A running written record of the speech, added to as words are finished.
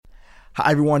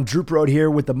Hi everyone, Drew Road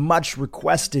here with a much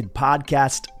requested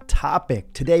podcast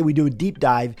topic. Today we do a deep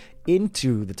dive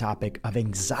into the topic of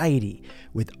anxiety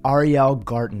with Ariel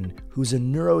Garten, who's a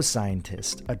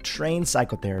neuroscientist, a trained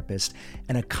psychotherapist,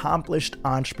 an accomplished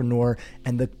entrepreneur,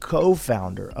 and the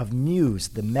co-founder of Muse,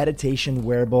 the meditation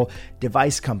wearable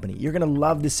device company. You're going to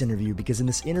love this interview because in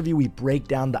this interview we break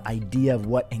down the idea of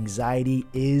what anxiety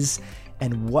is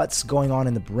and what's going on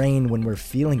in the brain when we're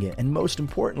feeling it, and most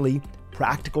importantly,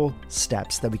 practical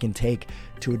steps that we can take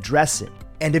to address it.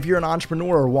 And if you're an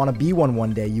entrepreneur or want to be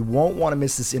one day, you won't want to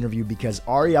miss this interview because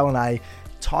Ariel and I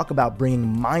talk about bringing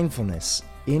mindfulness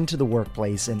into the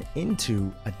workplace and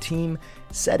into a team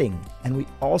setting. And we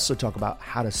also talk about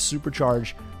how to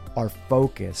supercharge our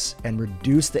focus and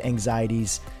reduce the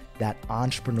anxieties that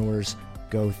entrepreneurs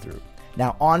go through.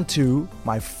 Now on to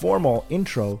my formal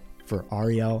intro for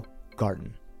Ariel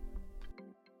Garten.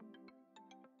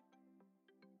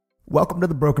 Welcome to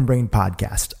the Broken Brain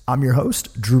Podcast. I'm your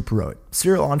host, Drew Road,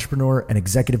 serial entrepreneur and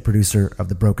executive producer of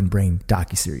the Broken Brain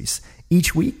docuseries.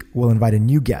 Each week, we'll invite a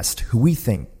new guest who we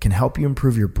think can help you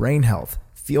improve your brain health,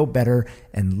 feel better,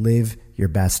 and live your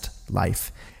best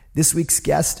life. This week's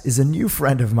guest is a new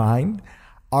friend of mine,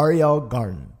 Ariel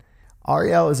Garten.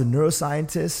 Ariel is a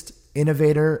neuroscientist,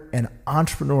 innovator, and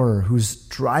entrepreneur whose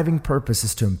driving purpose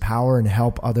is to empower and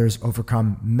help others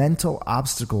overcome mental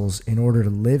obstacles in order to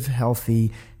live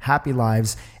healthy, happy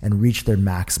lives and reach their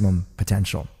maximum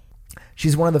potential.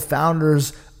 She's one of the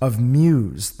founders of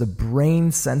Muse, the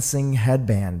brain sensing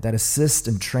headband that assists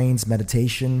and trains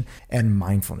meditation and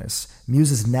mindfulness.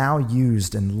 Muse is now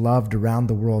used and loved around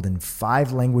the world in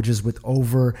 5 languages with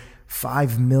over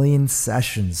 5 million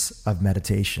sessions of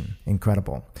meditation.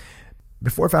 Incredible.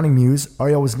 Before founding Muse,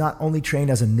 Ariel was not only trained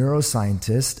as a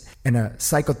neuroscientist and a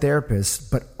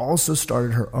psychotherapist, but also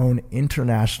started her own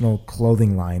international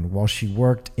clothing line while she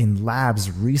worked in labs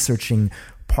researching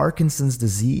Parkinson's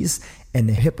disease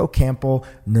and hippocampal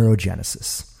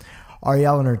neurogenesis.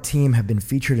 Ariel and her team have been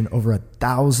featured in over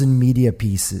 1,000 media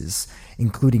pieces,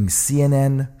 including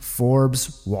CNN,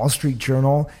 Forbes, Wall Street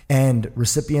Journal, and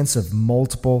recipients of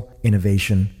multiple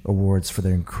innovation awards for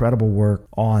their incredible work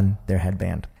on their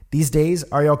headband. These days,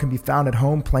 Ariel can be found at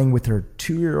home playing with her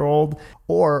 2-year-old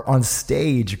or on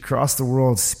stage across the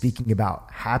world speaking about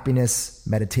happiness,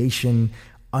 meditation,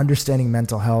 understanding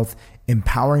mental health,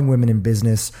 empowering women in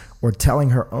business, or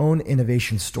telling her own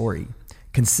innovation story,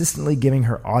 consistently giving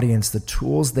her audience the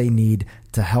tools they need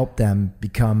to help them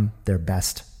become their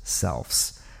best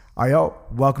selves. Ariel,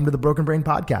 welcome to the Broken Brain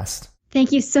Podcast.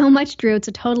 Thank you so much, Drew. It's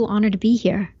a total honor to be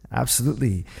here.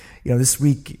 Absolutely. This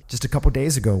week, just a couple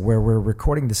days ago, where we're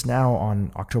recording this now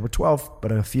on October 12th,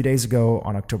 but a few days ago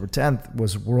on October 10th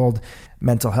was World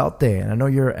Mental Health Day. And I know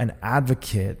you're an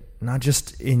advocate, not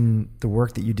just in the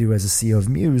work that you do as a CEO of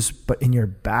Muse, but in your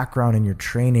background and your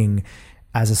training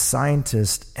as a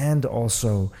scientist and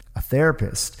also a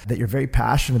therapist, that you're very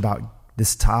passionate about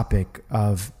this topic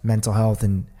of mental health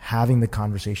and having the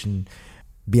conversation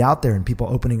be out there and people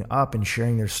opening up and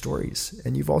sharing their stories.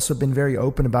 And you've also been very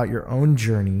open about your own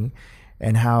journey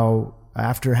and how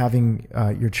after having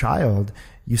your child,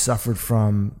 you suffered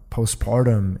from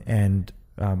postpartum and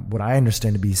what I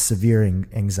understand to be severe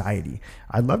anxiety.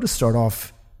 I'd love to start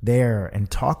off there and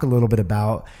talk a little bit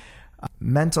about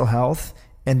mental health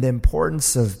and the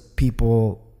importance of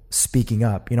people speaking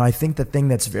up. I think the thing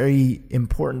that's very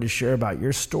important to share about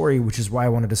your story, which is why I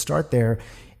wanted to start there,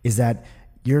 is that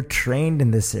you're trained in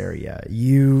this area,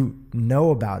 you know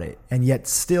about it, and yet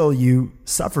still you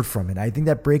suffered from it. I think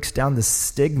that breaks down the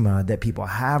stigma that people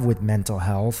have with mental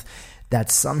health,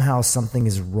 that somehow something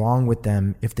is wrong with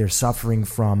them if they're suffering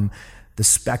from the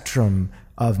spectrum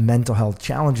of mental health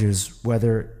challenges,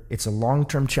 whether it's a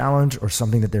long-term challenge or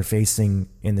something that they're facing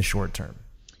in the short term.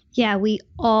 Yeah, we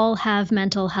all have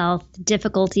mental health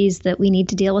difficulties that we need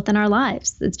to deal with in our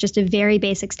lives. It's just a very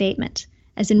basic statement.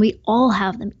 As in, we all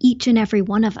have them, each and every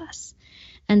one of us.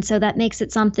 And so that makes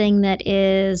it something that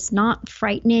is not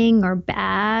frightening or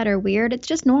bad or weird. It's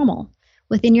just normal.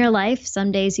 Within your life,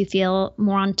 some days you feel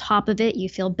more on top of it. You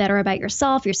feel better about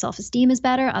yourself. Your self-esteem is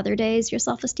better. Other days, your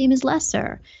self-esteem is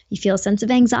lesser. You feel a sense of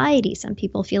anxiety. Some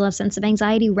people feel a sense of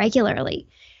anxiety regularly.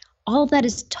 All of that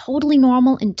is totally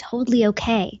normal and totally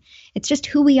okay. It's just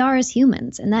who we are as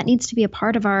humans. And that needs to be a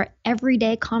part of our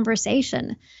everyday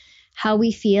conversation. How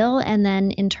we feel, and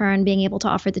then in turn being able to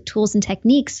offer the tools and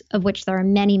techniques, of which there are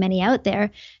many, many out there,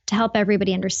 to help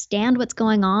everybody understand what's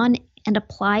going on and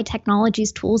apply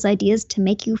technologies, tools, ideas to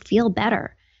make you feel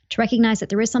better, to recognize that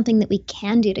there is something that we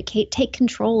can do to take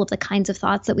control of the kinds of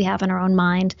thoughts that we have in our own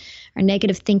mind, our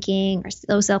negative thinking, our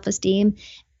low self-esteem,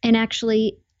 and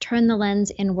actually turn the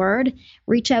lens inward,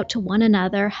 reach out to one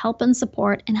another, help and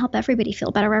support, and help everybody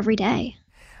feel better every day.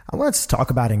 Let's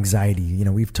talk about anxiety.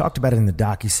 We've talked about it in the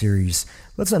docuseries.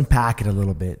 Let's unpack it a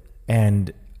little bit.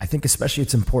 And I think especially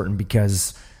it's important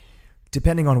because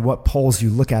depending on what polls you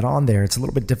look at on there, it's a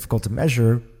little bit difficult to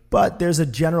measure, but there's a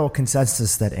general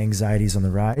consensus that anxiety is on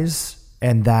the rise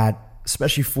and that,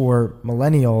 especially for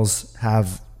millennials,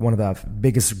 have one of the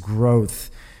biggest growth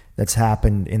that's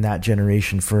happened in that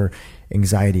generation for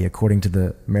anxiety, according to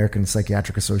the American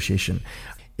Psychiatric Association.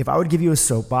 If I would give you a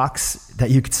soapbox that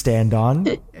you could stand on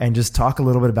and just talk a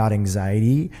little bit about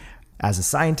anxiety as a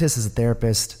scientist, as a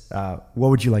therapist, what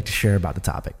would you like to share about the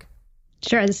topic?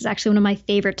 Sure. This is actually one of my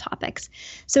favorite topics.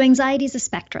 So anxiety is a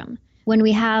spectrum. When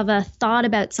we have a thought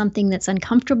about something that's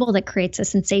uncomfortable, that creates a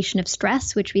sensation of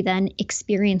stress, which we then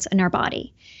experience in our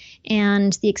body.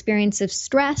 And the experience of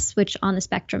stress, which on the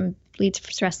spectrum leads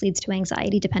to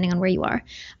anxiety, depending on where you are.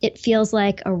 It feels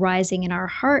like a rising in our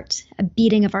heart, a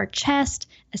beating of our chest,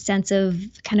 a sense of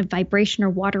kind of vibration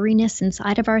or wateriness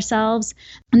inside of ourselves,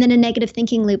 and then a negative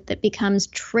thinking loop that becomes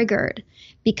triggered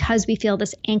because we feel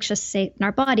this anxious state in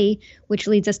our body, which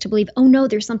leads us to believe, oh no,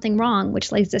 there's something wrong,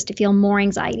 which leads us to feel more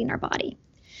anxiety in our body.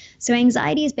 So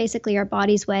anxiety is basically our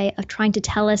body's way of trying to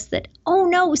tell us that, oh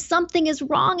no, something is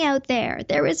wrong out there.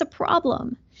 There is a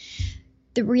problem.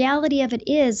 The reality of it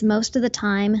is, most of the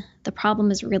time, the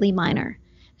problem is really minor.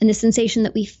 And the sensation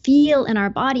that we feel in our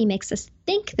body makes us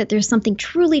think that there's something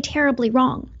truly terribly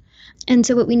wrong. And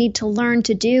so what we need to learn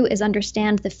to do is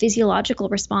understand the physiological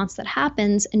response that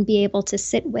happens and be able to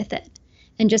sit with it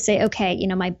and just say, okay,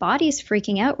 my body's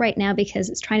freaking out right now because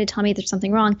it's trying to tell me there's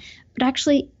something wrong. But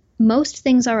actually, most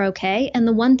things are okay. And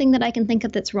the one thing that I can think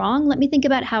of that's wrong, let me think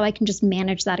about how I can just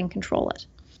manage that and control it.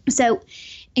 So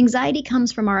anxiety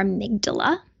comes from our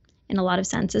amygdala in a lot of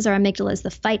senses. Our amygdala is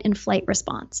the fight and flight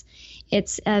response.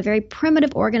 It's a very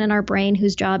primitive organ in our brain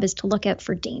whose job is to look out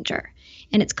for danger.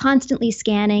 And it's constantly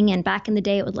scanning. And back in the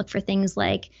day, it would look for things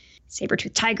like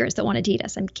saber-toothed tigers that wanted to eat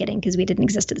us. I'm kidding, because we didn't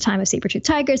exist at the time of saber-toothed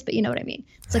tigers, but you know what I mean.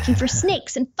 It's looking for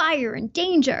snakes and fire and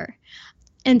danger.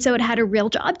 And so it had a real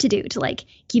job to do to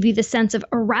give you the sense of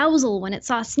arousal when it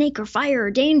saw a snake or fire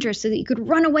or danger so that you could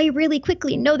run away really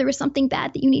quickly and know there was something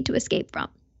bad that you need to escape from.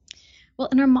 Well,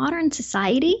 in our modern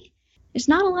society, there's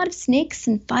not a lot of snakes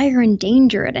and fire and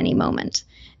danger at any moment.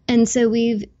 And so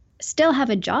we still have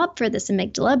a job for this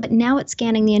amygdala, but now it's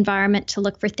scanning the environment to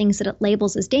look for things that it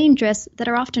labels as dangerous that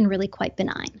are often really quite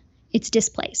benign. It's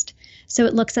displaced. So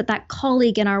it looks at that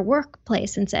colleague in our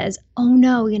workplace and says, oh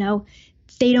no,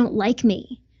 they don't like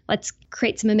me. Let's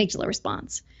create some amygdala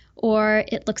response. Or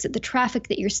it looks at the traffic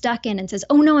that you're stuck in and says,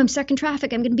 oh no, I'm stuck in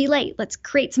traffic. I'm going to be late. Let's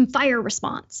create some fire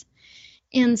response.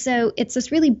 And so it's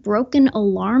this really broken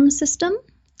alarm system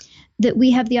that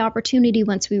we have the opportunity,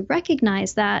 once we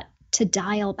recognize that, to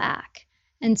dial back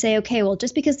and say, okay, well,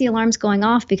 just because the alarm's going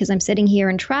off because I'm sitting here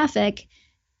in traffic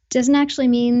doesn't actually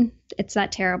mean it's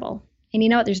that terrible. And you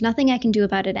know what? There's nothing I can do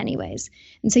about it anyways.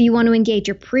 And so you want to engage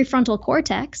your prefrontal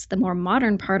cortex, the more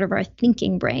modern part of our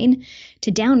thinking brain,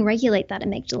 to downregulate that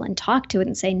amygdala and talk to it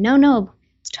and say, no,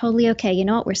 it's totally okay. You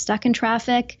know what? We're stuck in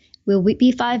traffic. We'll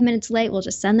be 5 minutes late. We'll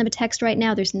just send them a text right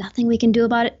now. There's nothing we can do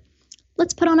about it.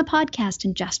 Let's put on a podcast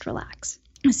and just relax.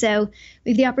 So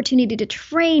we have the opportunity to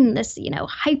train this,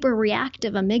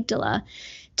 hyper-reactive amygdala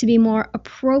to be more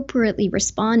appropriately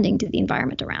responding to the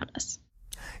environment around us.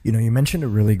 You mentioned a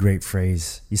really great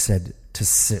phrase. You said to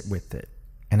sit with it.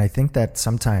 And I think that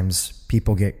sometimes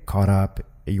people get caught up.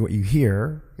 What you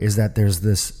hear is that there's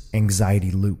this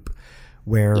anxiety loop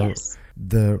where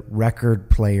the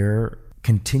record player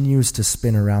continues to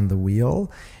spin around the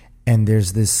wheel. And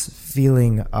there's this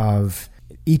feeling of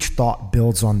each thought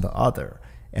builds on the other.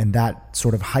 And that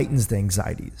sort of heightens the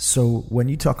anxiety. So when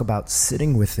you talk about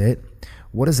sitting with it,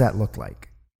 what does that look like?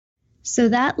 So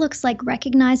that looks like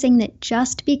recognizing that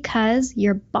just because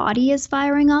your body is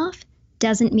firing off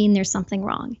doesn't mean there's something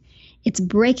wrong. It's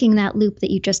breaking that loop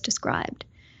that you just described.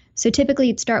 So typically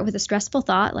you'd start with a stressful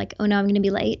thought like, oh no, I'm going to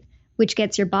be late, which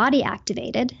gets your body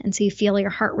activated. And so you feel your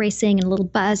heart racing and a little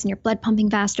buzz and your blood pumping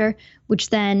faster, which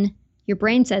then your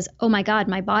brain says, oh my God,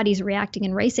 my body's reacting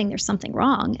and racing. There's something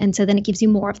wrong. And so then it gives you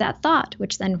more of that thought,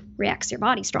 which then reacts your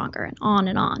body stronger and on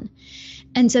and on.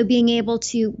 And so being able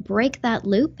to break that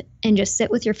loop and just sit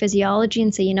with your physiology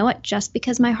and say, you know what, just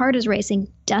because my heart is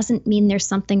racing doesn't mean there's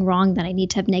something wrong that I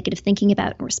need to have negative thinking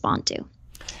about and respond to.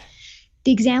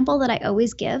 The example that I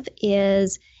always give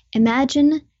is,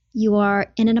 imagine you are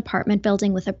in an apartment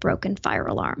building with a broken fire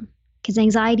alarm, because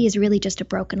anxiety is really just a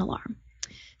broken alarm.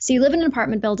 So you live in an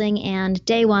apartment building and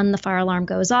day one, the fire alarm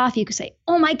goes off. You could say,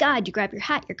 oh my God, you grab your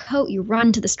hat, your coat, you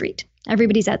run to the street.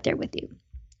 Everybody's out there with you.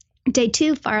 Day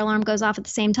 2, fire alarm goes off at the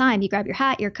same time. You grab your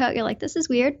hat, your coat, you're like, this is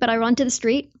weird, but I run to the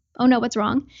street. Oh no, what's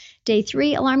wrong? Day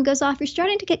 3, alarm goes off. You're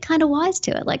starting to get kind of wise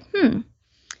to it. Like,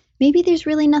 maybe there's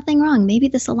really nothing wrong. Maybe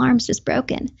this alarm's just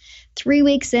broken. 3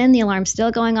 weeks in, the alarm's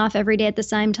still going off every day at the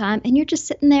same time. And you're just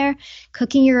sitting there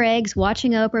cooking your eggs,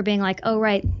 watching Oprah, being like, oh,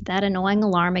 right, that annoying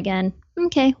alarm again.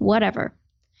 Okay, whatever.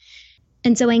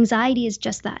 And so anxiety is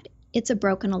just that. It's a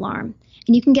broken alarm.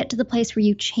 And you can get to the place where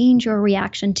you change your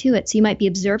reaction to it. So you might be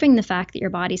observing the fact that your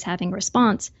body's having a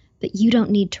response, but you don't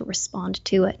need to respond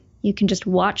to it. You can just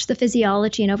watch the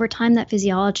physiology, and over time that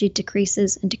physiology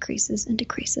decreases and decreases and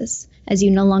decreases as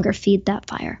you no longer feed that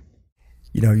fire.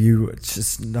 It's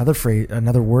just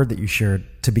another word that you shared,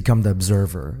 to become the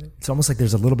observer. It's almost like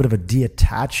there's a little bit of a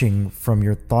detaching from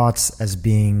your thoughts as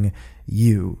being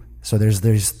you. So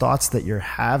there's thoughts that you're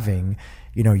having,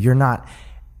 you're not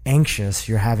anxious,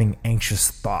 you're having anxious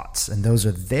thoughts, and those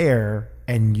are there,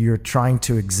 and you're trying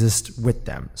to exist with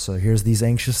them. So here's these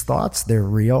anxious thoughts. They're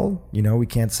real. We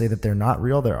can't say that they're not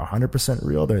real. They're 100%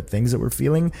 real. They're things that we're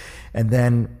feeling. And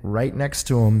then right next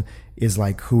to them is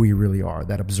like who we really are,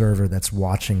 that observer that's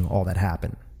watching all that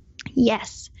happen.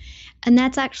 Yes. And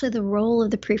that's actually the role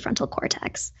of the prefrontal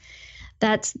cortex.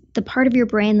 That's the part of your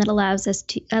brain that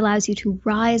allows you to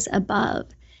rise above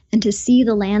and to see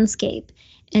the landscape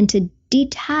and to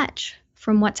detach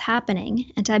from what's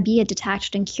happening and to be a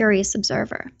detached and curious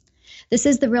observer. This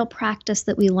is the real practice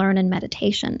that we learn in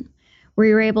meditation, where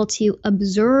you're able to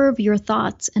observe your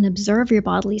thoughts and observe your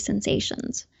bodily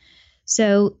sensations.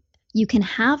 So you can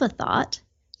have a thought,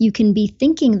 you can be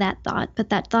thinking that thought, but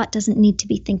that thought doesn't need to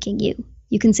be thinking you.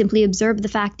 You can simply observe the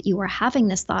fact that you are having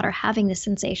this thought or having this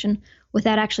sensation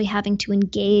without actually having to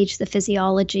engage the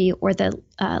physiology or the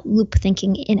loop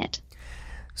thinking in it.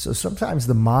 So sometimes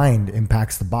the mind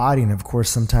impacts the body, and of course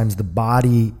sometimes the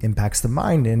body impacts the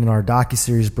mind. And in our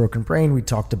docuseries Broken Brain, we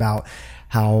talked about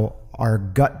how our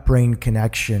gut-brain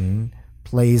connection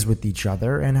plays with each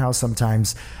other, and how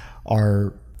sometimes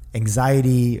our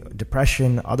anxiety,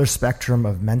 depression, other spectrum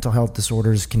of mental health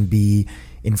disorders can be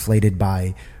inflated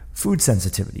by food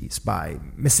sensitivities, by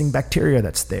missing bacteria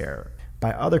that's there,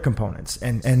 by other components,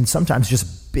 and sometimes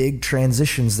just big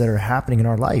transitions that are happening in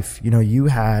our life. You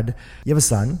have a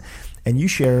son, and you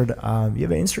shared, you have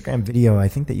an Instagram video, I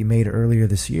think, that you made earlier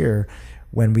this year,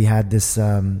 when we had this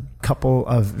couple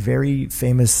of very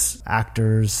famous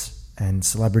actors and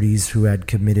celebrities who had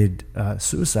committed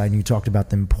suicide, and you talked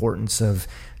about the importance of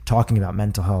talking about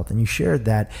mental health. And you shared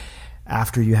that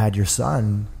after you had your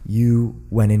son, you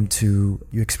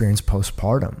experienced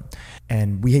postpartum.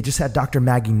 And we had just had Dr.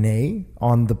 Maggie Nay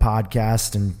on the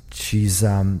podcast, and she's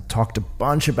talked a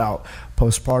bunch about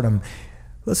postpartum.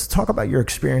 Let's talk about your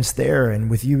experience there, and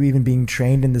with you even being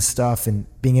trained in this stuff and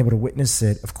being able to witness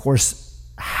it. Of course,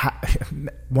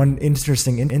 one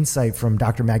interesting insight from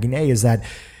Dr. Maggie Nay is that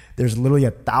there's literally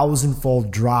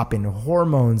 1,000-fold drop in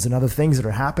hormones and other things that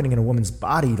are happening in a woman's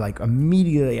body, like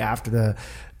immediately after the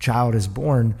child is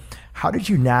born. How did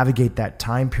you navigate that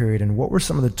time period, and what were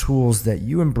some of the tools that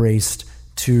you embraced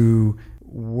to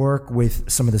work with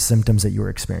some of the symptoms that you were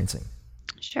experiencing?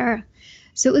 Sure.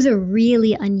 So it was a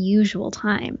really unusual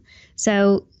time.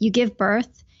 So you give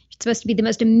birth. It's supposed to be the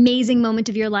most amazing moment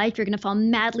of your life. You're going to fall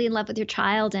madly in love with your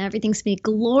child, and everything's going to be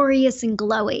glorious and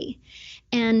glowy.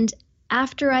 And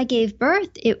after I gave birth,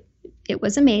 it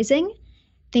was amazing.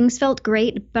 Things felt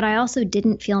great, but I also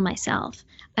didn't feel myself.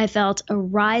 I felt a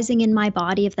rising in my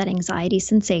body of that anxiety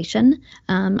sensation.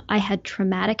 I had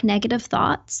traumatic negative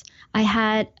thoughts. I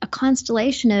had a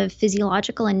constellation of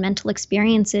physiological and mental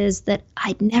experiences that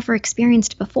I'd never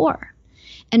experienced before.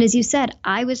 And as you said,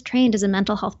 I was trained as a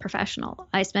mental health professional.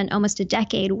 I spent almost a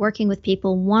decade working with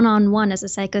people one-on-one as a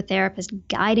psychotherapist,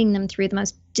 guiding them through the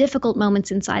most difficult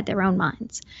moments inside their own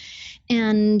minds.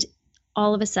 And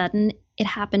all of a sudden, it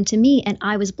happened to me, and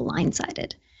I was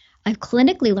blindsided. I've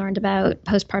clinically learned about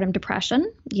postpartum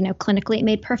depression. Clinically, it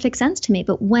made perfect sense to me.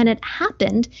 But when it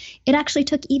happened, it actually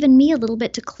took even me a little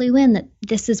bit to clue in that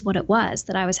this is what it was,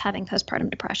 that I was having postpartum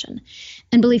depression.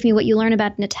 And believe me, what you learn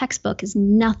about in a textbook is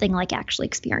nothing like actually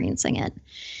experiencing it.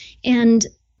 And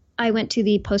I went to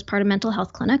the postpartum mental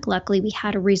health clinic. Luckily, we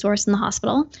had a resource in the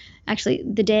hospital. Actually,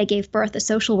 the day I gave birth, a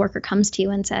social worker comes to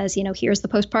you and says, here's the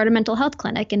postpartum mental health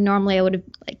clinic. And normally I would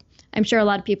have, I'm sure a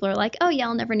lot of people are like, oh yeah,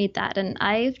 I'll never need that. And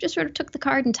I just sort of took the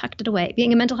card and tucked it away.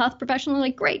 Being a mental health professional,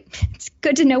 great. It's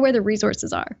good to know where the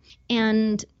resources are.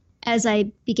 And as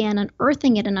I began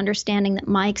unearthing it and understanding that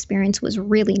my experience was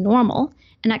really normal,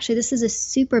 and actually this is a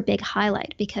super big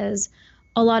highlight because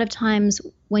a lot of times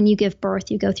when you give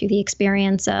birth, you go through the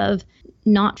experience of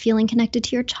not feeling connected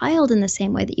to your child in the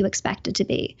same way that you expect it to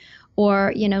be,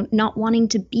 or, not wanting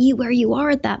to be where you are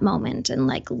at that moment, and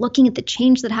like looking at the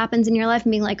change that happens in your life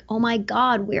and being like, oh my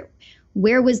God,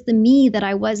 where was the me that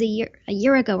I was a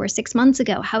year ago or 6 months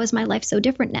ago? How is my life so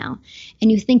different now?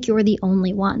 And you think you're the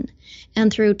only one.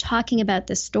 And through talking about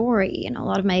this story, a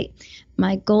lot of my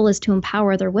goal is to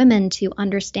empower other women to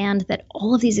understand that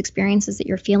all of these experiences that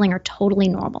you're feeling are totally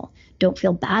normal. Don't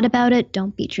feel bad about it.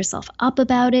 Don't beat yourself up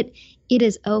about it. It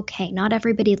is okay. Not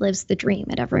everybody lives the dream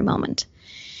at every moment.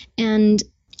 And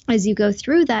as you go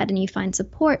through that and you find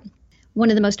support, one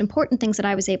of the most important things that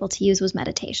I was able to use was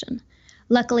meditation.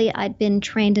 Luckily, I'd been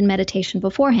trained in meditation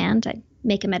beforehand. I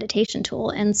make a meditation tool.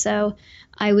 And so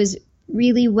I was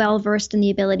really well versed in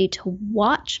the ability to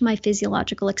watch my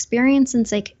physiological experience and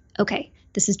say, okay,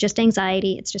 this is just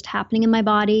anxiety. It's just happening in my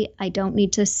body. I don't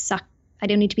need to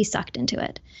be sucked into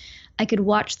it. I could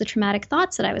watch the traumatic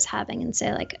thoughts that I was having and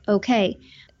say like, okay,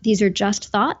 these are just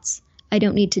thoughts. I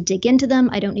don't need to dig into them.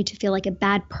 I don't need to feel like a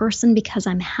bad person because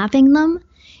I'm having them.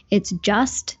 It's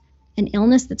just an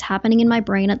illness that's happening in my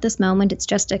brain at this moment. It's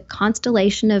just a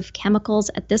constellation of chemicals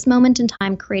at this moment in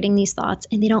time creating these thoughts,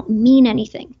 and they don't mean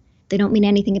anything. They don't mean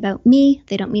anything about me.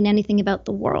 They don't mean anything about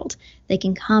the world. They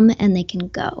can come and they can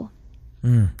go.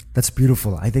 That's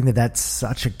beautiful. I think that's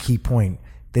such a key point.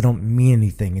 They don't mean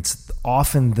anything. It's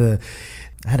often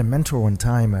I had a mentor one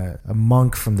time, a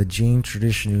monk from the Jain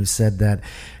tradition, who said that,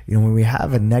 when we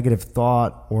have a negative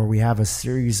thought or we have a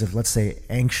series of, let's say,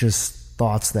 anxious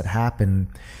thoughts that happen,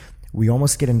 we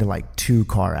almost get into like two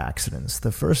car accidents.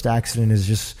 The first accident is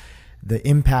just the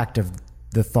impact of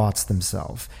the thoughts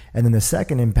themselves. And then the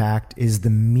second impact is the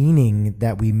meaning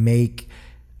that we make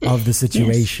of the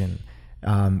situation. Yes.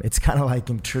 It's kind of like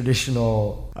in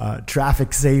traditional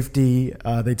traffic safety.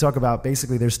 They talk about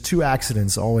basically there's two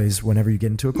accidents always whenever you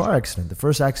get into a car accident. The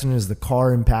first accident is the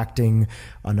car impacting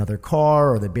another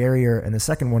car or the barrier. And the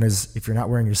second one is, if you're not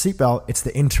wearing your seatbelt, it's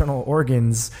the internal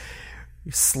organs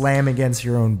slam against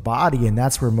your own body, and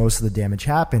that's where most of the damage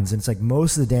happens. And it's like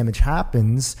most of the damage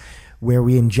happens where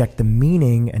we inject the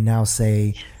meaning and now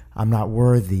say, I'm not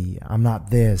worthy, I'm not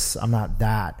this, I'm not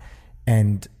that.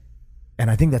 And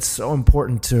I think that's so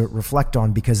important to reflect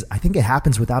on, because I think it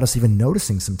happens without us even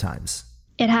noticing sometimes.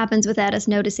 It happens without us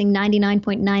noticing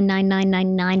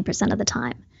 99.99999% of the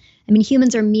time. I mean,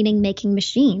 humans are meaning-making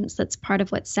machines. That's part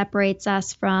of what separates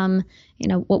us from,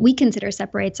 what we consider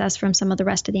separates us from some of the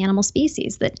rest of the animal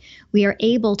species, that we are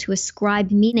able to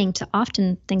ascribe meaning to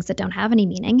often things that don't have any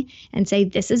meaning and say,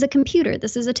 this is a computer,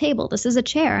 this is a table, this is a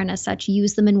chair, and as such,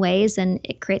 use them in ways, and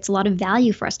it creates a lot of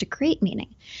value for us to create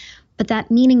meaning. But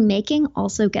that meaning-making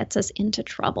also gets us into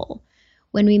trouble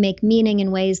when we make meaning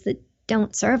in ways that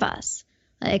don't serve us.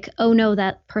 Like, oh no,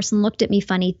 that person looked at me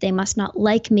funny. They must not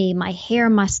like me. My hair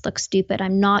must look stupid.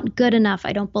 I'm not good enough.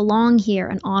 I don't belong here,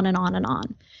 and on and on and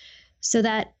on. So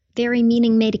that very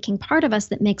meaning-making part of us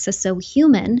that makes us so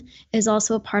human is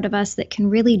also a part of us that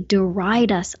can really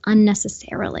deride us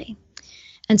unnecessarily.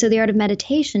 And so the art of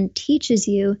meditation teaches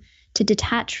you to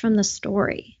detach from the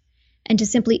story and to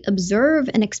simply observe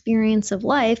an experience of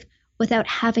life without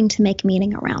having to make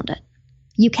meaning around it.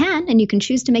 You can, and you can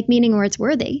choose to make meaning where it's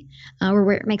worthy, or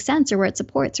where it makes sense, or where it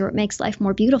supports, or it makes life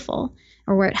more beautiful,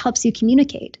 or where it helps you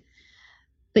communicate.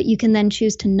 But you can then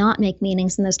choose to not make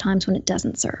meanings in those times when it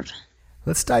doesn't serve.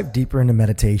 Let's dive deeper into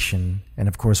meditation. And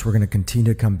of course, we're going to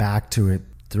continue to come back to it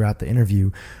throughout the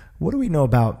interview. What do we know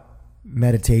about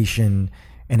meditation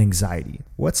and anxiety?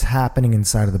 What's happening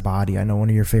inside of the body? I know one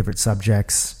of your favorite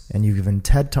subjects, and you've given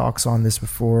TED Talks on this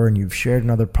before, and you've shared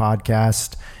another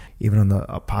podcast, even on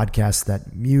a podcast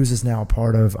that Muse is now a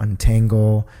part of,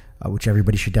 Untangle, which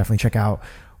everybody should definitely check out.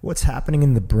 What's happening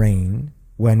in the brain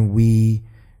when we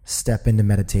step into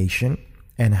meditation,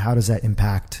 and how does that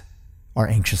impact our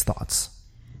anxious thoughts?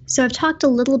 So I've talked a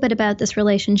little bit about this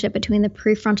relationship between the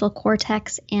prefrontal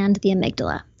cortex and the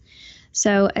amygdala.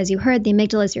 So as you heard, the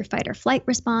amygdala is your fight or flight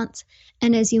response.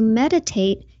 And as you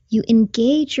meditate, you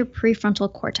engage your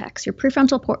prefrontal cortex. Your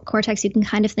prefrontal cortex you can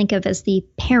kind of think of as the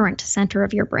parent center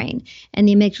of your brain, and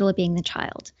the amygdala being the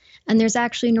child. And there's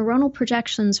actually neuronal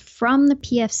projections from the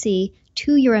PFC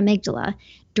to your amygdala,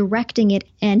 directing it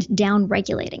and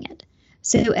down-regulating it.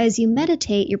 So as you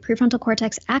meditate, your prefrontal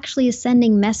cortex actually is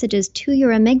sending messages to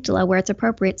your amygdala where it's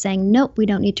appropriate, saying, nope, we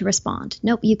don't need to respond.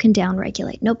 Nope, you can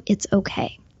down-regulate. Nope, it's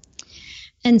okay.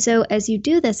 And so as you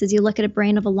do this, as you look at a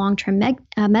brain of a long-term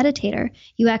meditator,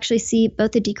 you actually see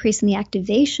both a decrease in the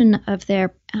activation of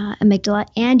their amygdala,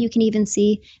 and you can even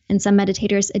see in some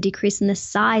meditators a decrease in the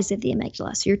size of the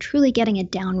amygdala. So you're truly getting a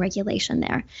down-regulation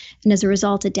there. And as a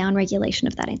result, a down-regulation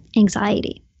of that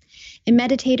anxiety. In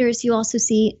meditators, you also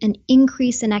see an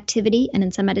increase in activity, and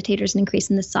in some meditators, an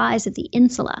increase in the size of the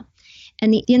insula.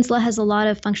 And the insula has a lot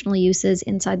of functional uses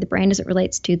inside the brain as it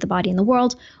relates to the body and the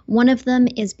world. One of them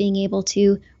is being able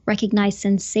to recognize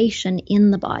sensation in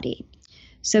the body.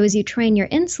 So as you train your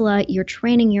insula, you're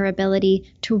training your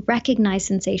ability to recognize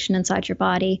sensation inside your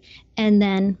body, and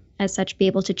then as such be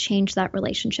able to change that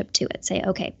relationship to it. Say,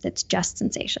 okay, that's just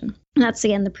sensation. And that's,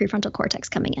 again, the prefrontal cortex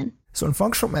coming in. So in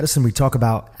functional medicine, we talk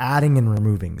about adding and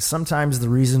removing. Sometimes the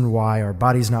reason why our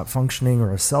body's not functioning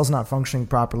or a cell's not functioning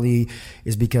properly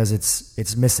is because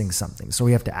it's missing something. So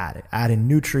we have to add in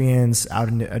nutrients, add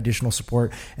in additional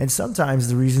support. And sometimes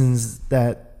the reasons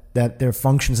that their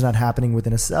function's not happening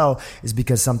within a cell is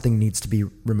because something needs to be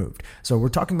removed. So we're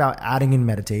talking about adding in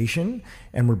meditation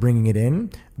and we're bringing it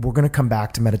in. We're going to come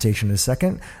back to meditation in a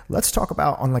second. Let's talk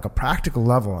about on like a practical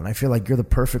level. And I feel like you're the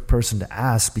perfect person to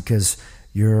ask because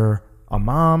you're a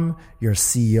mom, you're a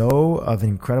CEO of an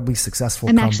incredibly successful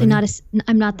company.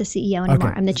 I'm not the CEO anymore.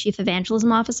 Okay. I'm the chief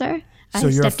evangelism officer. So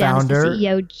you're a founder. Down as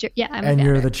the CEO. Yeah, I'm a founder.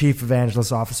 You're the chief chief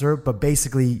evangelist officer, but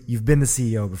basically you've been the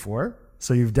CEO before.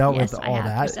 So you've dealt with all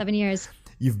that. For 7 years.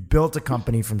 You've built a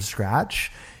company from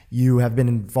scratch. You have been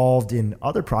involved in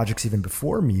other projects even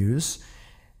before Muse.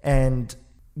 And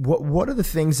what are the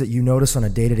things that you notice on a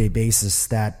day-to-day basis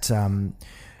that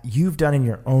you've done in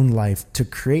your own life to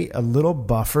create a little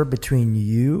buffer between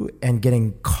you and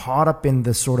getting caught up in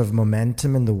the sort of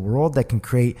momentum in the world that can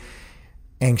create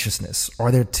anxiousness?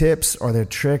 Are there tips? Are there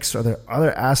tricks? Are there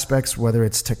other aspects, whether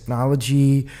it's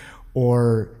technology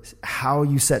or how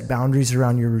you set boundaries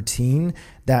around your routine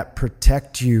that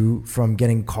protect you from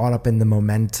getting caught up in the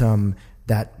momentum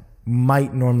that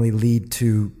might normally lead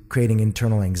to creating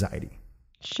internal anxiety?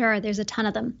 Sure, there's a ton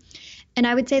of them. And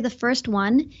I would say the first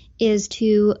one is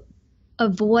to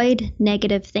avoid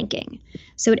negative thinking.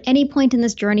 So at any point in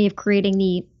this journey of creating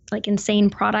the insane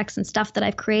products and stuff that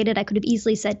I've created, I could have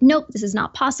easily said, nope, this is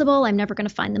not possible. I'm never going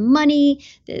to find the money.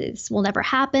 This will never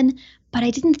happen. But I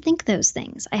didn't think those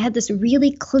things. I had this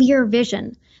really clear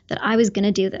vision that I was going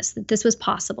to do this, that this was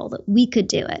possible, that we could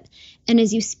do it. And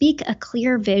as you speak a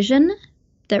clear vision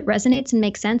that resonates and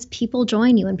makes sense, people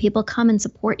join you and people come and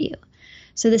support you.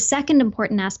 So the second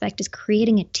important aspect is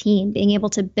creating a team, being able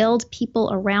to build people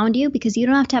around you, because you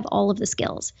don't have to have all of the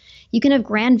skills. You can have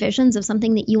grand visions of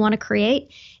something that you want to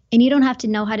create, and you don't have to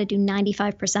know how to do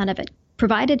 95% of it.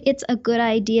 Provided it's a good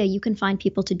idea, you can find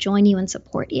people to join you and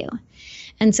support you.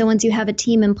 And so once you have a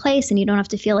team in place and you don't have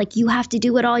to feel like you have to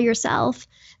do it all yourself,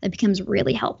 that becomes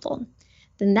really helpful.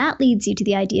 Then that leads you to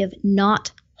the idea of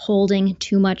not holding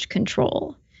too much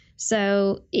control.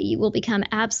 So you will become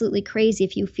absolutely crazy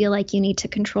if you feel like you need to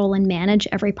control and manage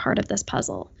every part of this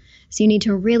puzzle. So you need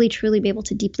to really, truly be able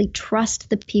to deeply trust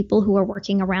the people who are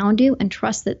working around you and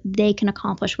trust that they can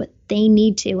accomplish what they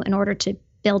need to in order to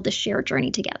build the shared journey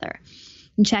together.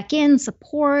 And check in,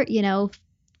 support,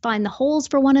 find the holes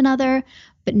for one another,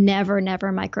 but never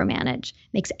micromanage.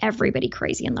 Makes everybody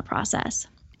crazy in the process.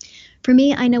 For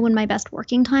me, I know when my best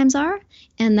working times are,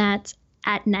 and that's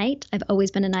at night. I've always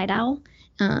been a night owl.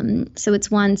 So it's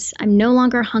once I'm no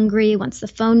longer hungry, once the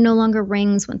phone no longer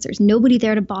rings, once there's nobody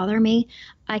there to bother me,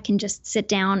 I can just sit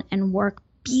down and work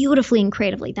beautifully and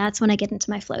creatively. That's when I get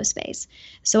into my flow space.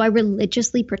 So I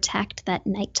religiously protect that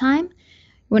nighttime.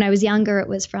 When I was younger, it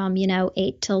was from,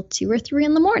 8 till 2 or 3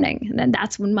 in the morning. And then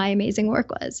that's when my amazing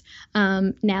work was.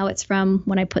 Now it's from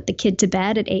when I put the kid to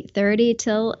bed at 8:30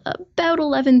 till about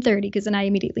 11:30, because then I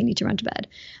immediately need to run to bed.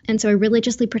 And so I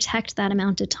religiously protect that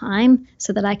amount of time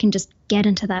so that I can just get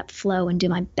into that flow and do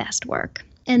my best work.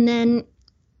 And then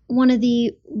one of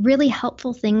the really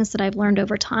helpful things that I've learned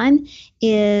over time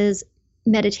is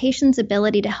meditation's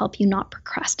ability to help you not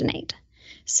procrastinate.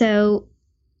 So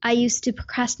I used to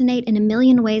procrastinate in a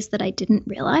million ways that I didn't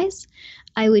realize.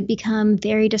 I would become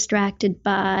very distracted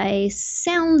by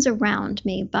sounds around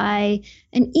me, by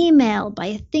an email, by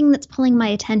a thing that's pulling my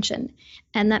attention.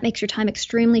 And that makes your time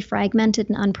extremely fragmented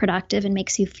and unproductive and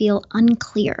makes you feel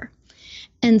unclear.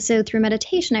 And so through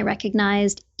meditation, I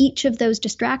recognized each of those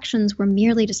distractions were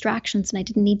merely distractions and I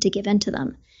didn't need to give in to them.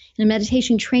 And in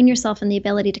meditation, train yourself in the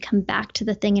ability to come back to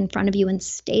the thing in front of you and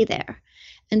stay there.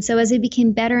 And so as I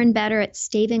became better and better at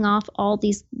staving off all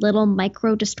these little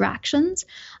micro distractions,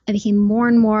 I became more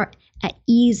and more at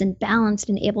ease and balanced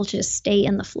and able to just stay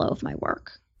in the flow of my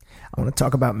work. I want to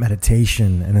talk about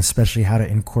meditation and especially how to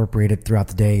incorporate it throughout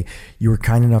the day. You were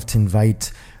kind enough to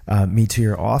invite me to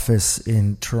your office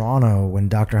in Toronto when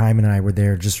Dr. Hyman and I were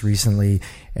there just recently.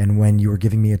 And when you were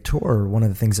giving me a tour, one of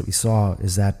the things that we saw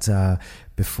is that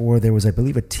before there was, I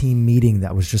believe, a team meeting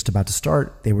that was just about to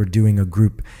start, they were doing a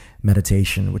group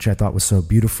meditation, which I thought was so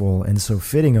beautiful and so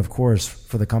fitting, of course,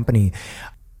 for the company.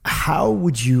 How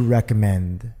would you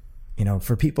recommend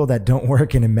For people that don't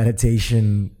work in a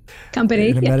meditation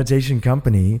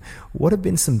company, what have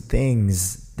been some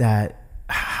things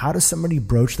how does somebody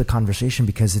broach the conversation?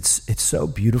 Because it's so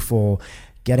beautiful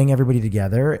getting everybody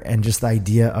together and just the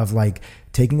idea of like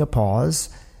taking a pause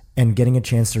and getting a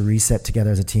chance to reset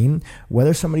together as a team,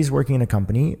 whether somebody's working in a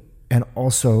company. And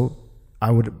also,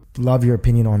 I would love your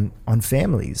opinion on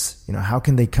families. How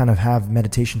can they kind of have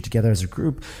meditation together as a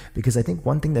group? Because I think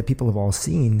one thing that people have all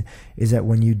seen is that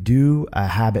when you do a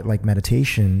habit like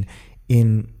meditation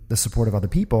in the support of other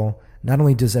people, not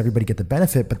only does everybody get the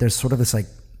benefit, but there's sort of this like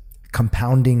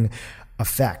compounding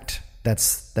effect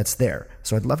that's there.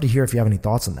 So I'd love to hear if you have any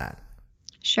thoughts on that.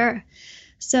 Sure.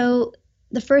 So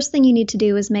the first thing you need to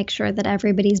do is make sure that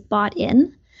everybody's bought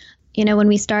in. When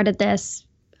we started this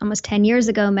almost 10 years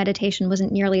ago, meditation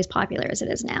wasn't nearly as popular as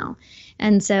it is now.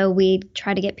 And so we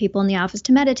try to get people in the office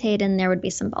to meditate, and there would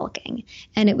be some bulking.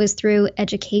 And it was through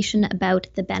education about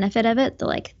the benefit of it, the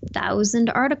 1,000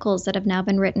 articles that have now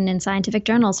been written in scientific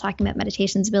journals talking about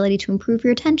meditation's ability to improve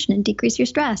your attention and decrease your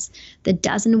stress, the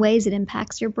dozen ways it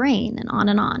impacts your brain, and on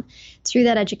and on. It's through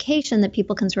that education that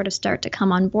people can sort of start to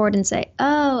come on board and say,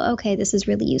 oh, okay, this is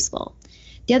really useful.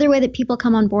 The other way that people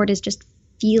come on board is just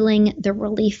feeling the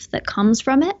relief that comes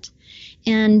from it.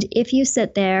 And if you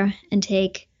sit there and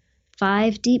take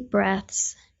 5 deep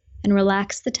breaths and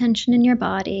relax the tension in your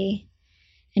body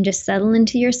and just settle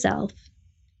into yourself,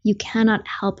 you cannot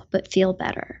help but feel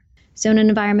better. So in an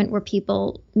environment where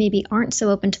people maybe aren't so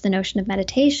open to the notion of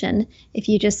meditation, if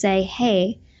you just say,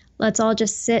 hey, let's all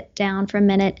just sit down for a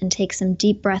minute and take some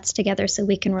deep breaths together so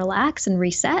we can relax and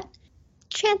reset,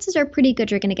 chances are pretty good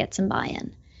you're going to get some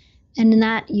buy-in. And in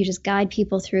that, you just guide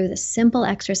people through the simple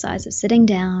exercise of sitting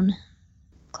down,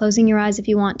 closing your eyes if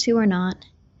you want to or not,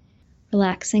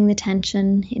 relaxing the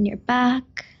tension in your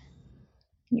back,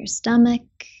 in your stomach,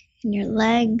 in your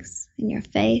legs, in your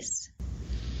face.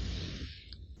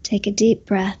 Take a deep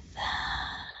breath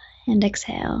and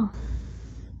exhale.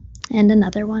 And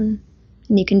another one.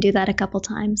 And you can do that a couple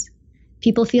times.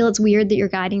 People feel it's weird that you're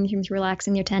guiding them through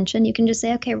relaxing their tension. You can just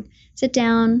say, okay, sit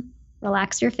down,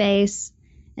 relax your face,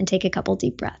 and take a couple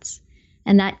deep breaths.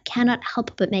 And that cannot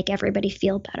help but make everybody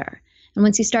feel better. And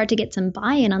once you start to get some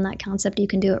buy-in on that concept, you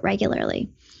can do it regularly.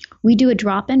 We do a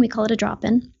drop-in, we call it a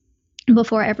drop-in,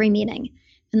 before every meeting.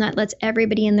 And that lets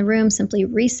everybody in the room simply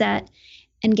reset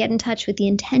and get in touch with the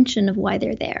intention of why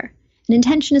they're there. And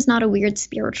intention is not a weird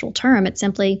spiritual term. It's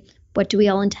simply, what do we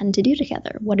all intend to do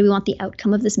together? What do we want the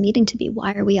outcome of this meeting to be?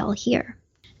 Why are we all here?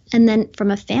 And then from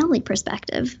a family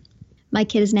perspective, my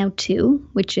kid is now 2,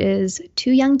 which is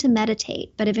too young to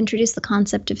meditate, but I've introduced the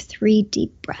concept of 3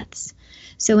 deep breaths.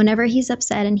 So whenever he's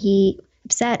upset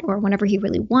or whenever he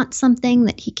really wants something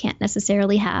that he can't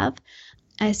necessarily have,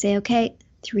 I say, okay,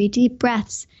 3 deep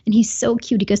breaths. And he's so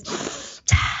cute. He goes,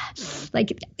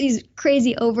 like these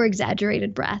crazy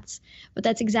over-exaggerated breaths. But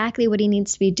that's exactly what he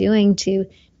needs to be doing to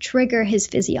trigger his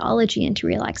physiology into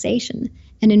relaxation.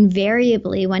 And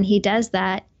invariably, when he does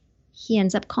that, he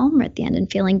ends up calmer at the end and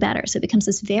feeling better. So it becomes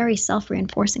this very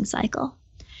self-reinforcing cycle.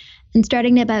 And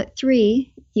starting at about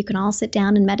 3, you can all sit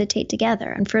down and meditate together.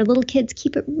 And for little kids,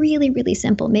 keep it really, really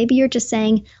simple. Maybe you're just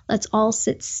saying, let's all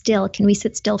sit still. Can we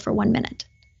sit still for 1 minute?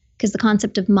 Because the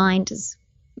concept of mind is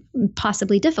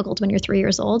possibly difficult when you're 3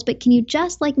 years old, but can you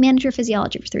just manage your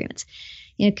physiology for 3 minutes?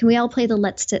 Can we all play the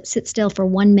let's sit still for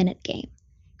 1 minute game?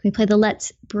 Can we play the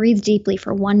let's breathe deeply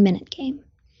for 1 minute game?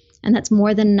 And that's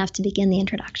more than enough to begin the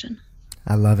introduction.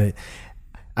 I love it.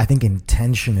 I think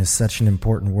intention is such an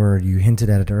important word. You hinted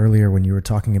at it earlier when you were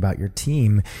talking about your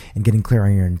team and getting clear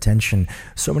on your intention.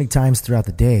 So many times throughout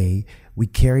the day, we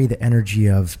carry the energy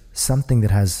of something that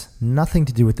has nothing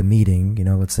to do with the meeting.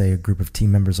 Let's say a group of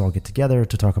team members all get together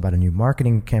to talk about a new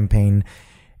marketing campaign,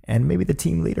 and maybe the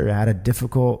team leader had a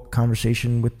difficult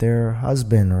conversation with their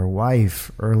husband or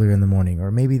wife earlier in the morning, or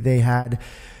maybe they had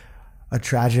a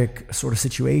tragic sort of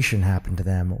situation happen to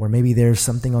them, or maybe there's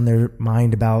something on their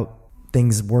mind about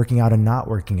things working out and not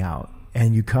working out.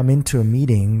 And you come into a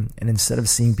meeting, and instead of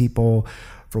seeing people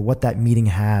for what that meeting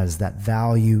has, that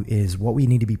value is what we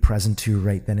need to be present to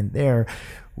right then and there,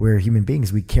 we're human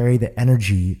beings. We carry the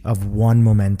energy of one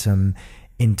momentum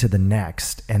into the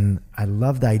next. And I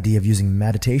love the idea of using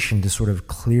meditation to sort of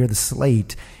clear the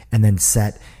slate and then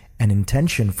set an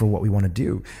intention for what we want to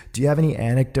do. Do you have any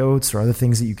anecdotes or other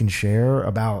things that you can share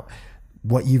about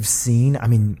what you've seen? I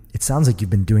mean, it sounds like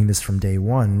you've been doing this from day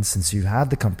one since you had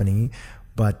the company,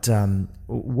 but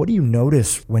what do you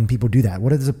notice when people do that?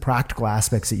 What are the practical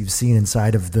aspects that you've seen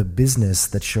inside of the business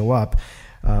that show up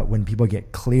when people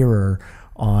get clearer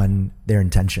on their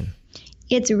intention?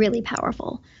 It's really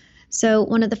powerful. So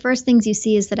one of the first things you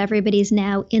see is that everybody's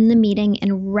now in the meeting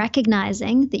and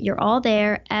recognizing that you're all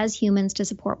there as humans to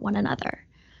support one another.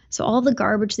 So all the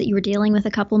garbage that you were dealing with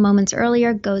a couple moments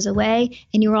earlier goes away,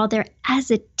 and you're all there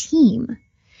as a team.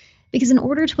 Because in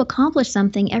order to accomplish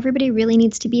something, everybody really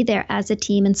needs to be there as a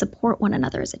team and support one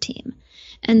another as a team.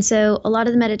 And so a lot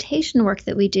of the meditation work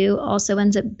that we do also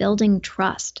ends up building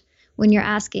trust. When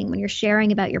you're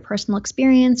sharing about your personal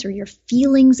experience or your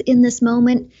feelings in this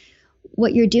moment,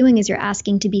 what you're doing is you're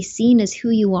asking to be seen as who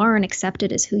you are and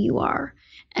accepted as who you are,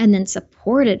 and then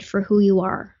supported for who you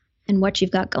are and what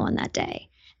you've got going that day.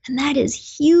 And that is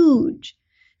huge.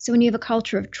 So when you have a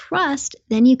culture of trust,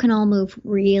 then you can all move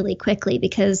really quickly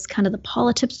because kind of the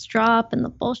politics drop and the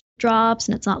bullshit drops.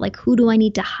 And it's not like, who do I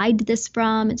need to hide this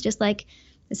from? It's just like,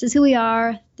 this is who we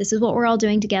are. This is what we're all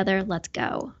doing together. Let's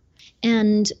go.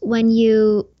 And when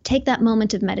you take that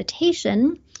moment of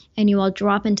meditation and you all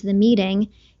drop into the meeting,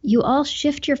 you all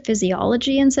shift your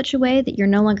physiology in such a way that you're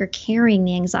no longer carrying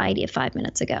the anxiety of 5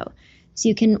 minutes ago. So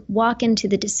you can walk into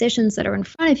the decisions that are in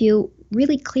front of you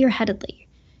really clear-headedly.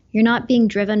 You're not being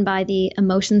driven by the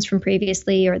emotions from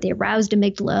previously or the aroused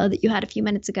amygdala that you had a few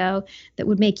minutes ago that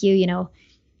would make you,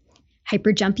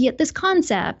 hyper jumpy at this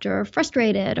concept or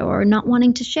frustrated or not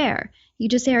wanting to share. You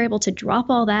just are able to drop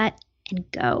all that and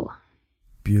go.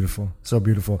 Beautiful. So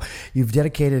beautiful. You've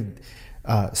dedicated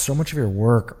so much of your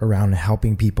work around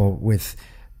helping people with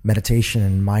meditation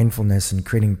and mindfulness and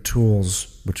creating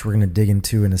tools, which we're going to dig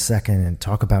into in a second and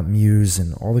talk about Muse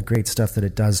and all the great stuff that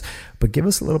it does. But give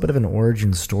us a little bit of an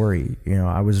origin story.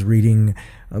 I was reading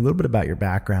a little bit about your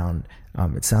background.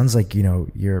 It sounds like,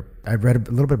 I read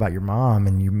a little bit about your mom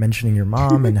and you mentioning your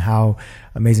mom and how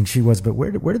amazing she was. But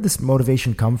where did this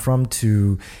motivation come from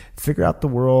to figure out the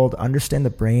world, understand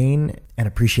the brain, and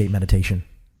appreciate meditation?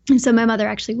 And so my mother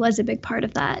actually was a big part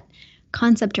of that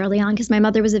concept early on because my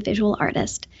mother was a visual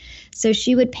artist. So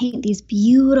she would paint these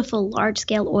beautiful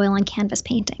large-scale oil on canvas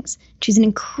paintings. She's an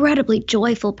incredibly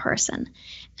joyful person.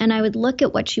 And I would look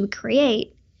at what she would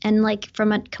create and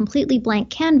from a completely blank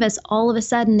canvas, all of a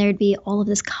sudden there'd be all of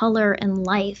this color and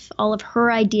life, all of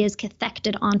her ideas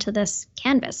cathected onto this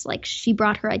canvas. She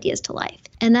brought her ideas to life.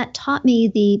 And that taught me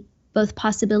the both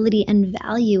possibility and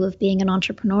value of being an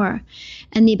entrepreneur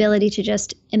and the ability to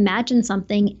just imagine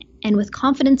something and with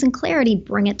confidence and clarity,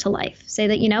 bring it to life. Say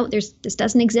that, this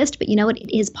doesn't exist, but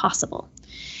it is possible.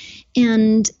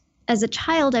 And as a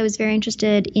child, I was very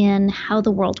interested in how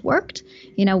the world worked.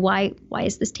 Why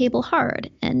is this table hard?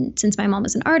 And since my mom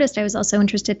was an artist, I was also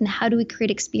interested in how do we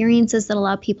create experiences that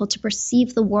allow people to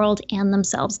perceive the world and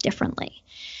themselves differently.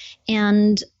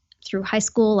 And through high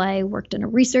school, I worked in a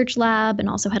research lab and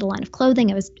also had a line of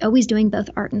clothing. I was always doing both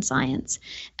art and science.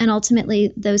 And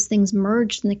ultimately, those things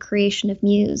merged in the creation of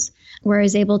Muse, where I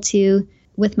was able to,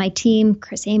 with my team,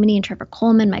 Chris Amity and Trevor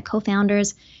Coleman, my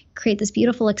co-founders, create this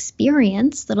beautiful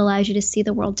experience that allows you to see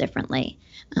the world differently.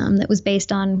 That was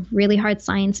based on really hard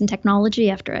science and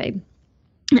technology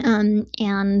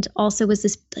and also was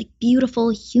this beautiful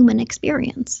human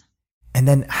experience. And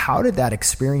then how did that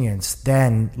experience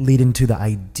then lead into the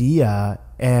idea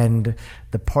and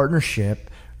the partnership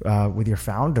with your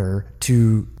founder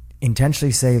to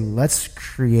intentionally say, let's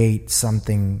create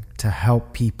something to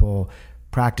help people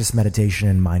practice meditation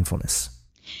and mindfulness?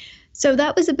 So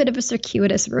that was a bit of a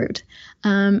circuitous route.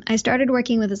 I started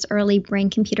working with this early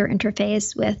brain-computer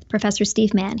interface with Professor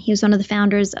Steve Mann. He was one of the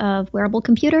founders of wearable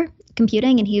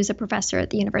computing, and he was a professor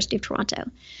at the University of Toronto.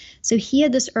 So he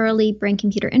had this early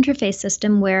brain-computer interface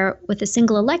system where with a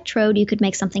single electrode, you could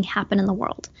make something happen in the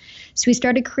world. So we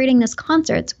started creating this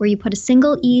concerts where you put a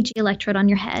single EEG electrode on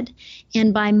your head,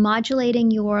 and by modulating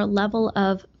your level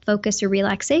of focus or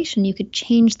relaxation, you could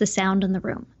change the sound in the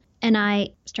room. And I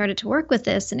started to work with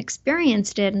this and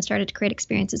experienced it and started to create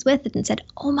experiences with it and said,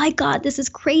 oh my God, this is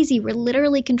crazy. We're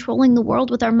literally controlling the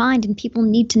world with our mind and people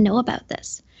need to know about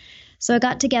this. So I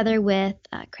got together with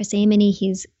Chris Amity.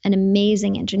 He's an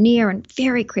amazing engineer and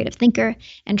very creative thinker,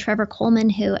 and Trevor Coleman,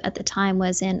 who at the time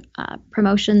was in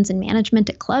promotions and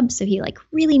management at clubs. So he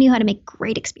really knew how to make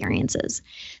great experiences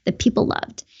that people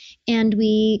loved. And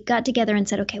we got together and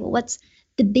said, okay, well, what's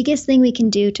the biggest thing we can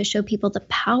do to show people the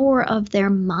power of their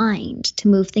mind to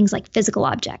move things like physical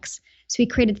objects? So we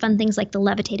created fun things like the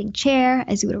levitating chair.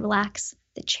 As you would relax,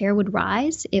 the chair would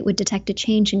rise. It would detect a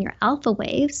change in your alpha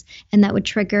waves, and that would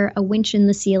trigger a winch in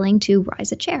the ceiling to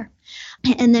rise a chair.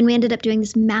 And then we ended up doing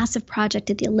this massive project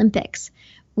at the Olympics,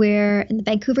 where in the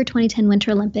Vancouver 2010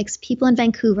 Winter Olympics, people in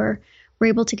Vancouver were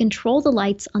able to control the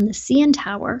lights on the CN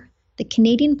Tower, the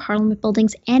Canadian Parliament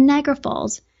buildings, and Niagara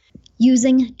Falls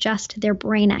using just their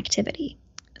brain activity.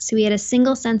 So we had a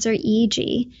single sensor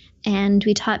EEG, and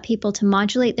we taught people to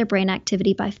modulate their brain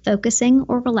activity by focusing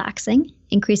or relaxing,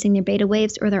 increasing their beta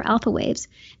waves or their alpha waves.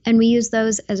 And we used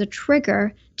those as a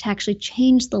trigger to actually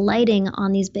change the lighting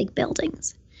on these big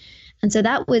buildings. And so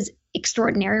that was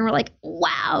extraordinary. And we're like,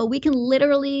 wow, we can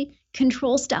literally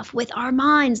control stuff with our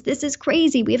minds. This is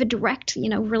crazy. We have a direct,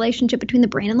 relationship between the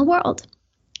brain and the world.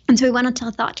 And so we went on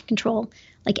to thought to control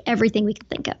like everything we could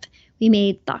think of. We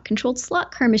made thought-controlled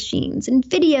slot car machines and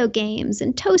video games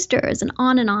and toasters and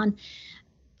on,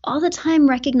 all the time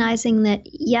recognizing that,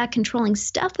 controlling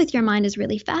stuff with your mind is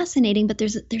really fascinating, but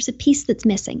there's a piece that's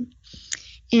missing.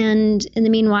 And in the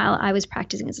meanwhile, I was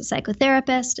practicing as a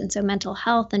psychotherapist, and so mental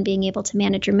health and being able to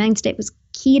manage your mind state was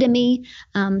key to me.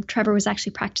 Trevor was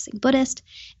actually practicing Buddhist,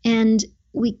 and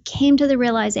we came to the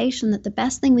realization that the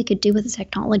best thing we could do with the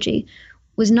technology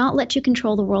was not let you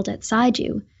control the world outside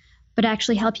you, but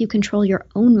actually help you control your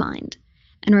own mind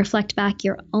and reflect back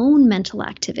your own mental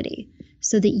activity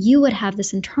so that you would have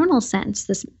this internal sense,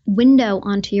 this window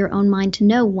onto your own mind to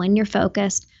know when you're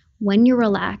focused, when you're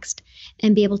relaxed,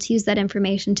 and be able to use that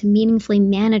information to meaningfully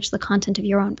manage the content of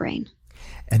your own brain.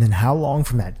 And then how long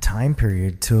from that time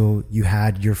period till you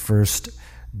had your first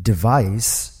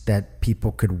device that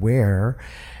people could wear,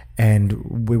 and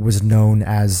it was known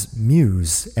as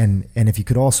Muse? And if you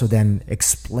could also then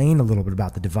explain a little bit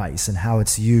about the device and how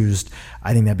it's used,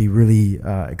 I think that'd be really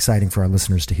exciting for our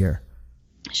listeners to hear.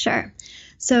 Sure.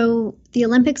 So the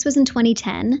Olympics was in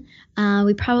 2010.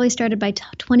 We probably started by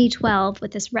 2012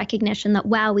 with this recognition that,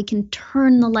 wow, we can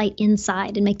turn the light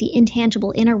inside and make the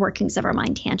intangible inner workings of our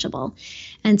mind tangible.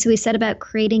 And so we set about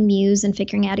creating Muse and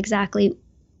figuring out exactly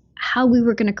how we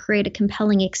were going to create a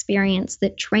compelling experience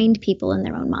that trained people in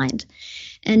their own mind.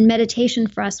 And meditation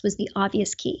for us was the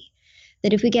obvious key.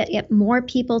 That if we get more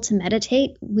people to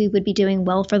meditate, we would be doing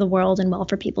well for the world and well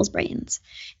for people's brains.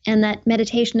 And that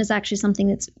meditation is actually something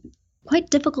that's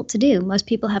quite difficult to do. Most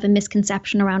people have a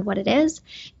misconception around what it is.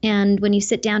 And when you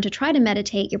sit down to try to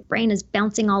meditate, your brain is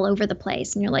bouncing all over the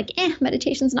place. And you're like,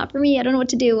 meditation's not for me. I don't know what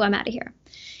to do. I'm out of here.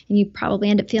 And you probably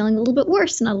end up feeling a little bit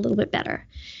worse, not a little bit better.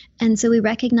 And so we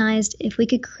recognized if we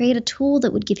could create a tool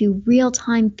that would give you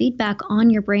real-time feedback on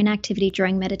your brain activity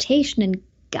during meditation and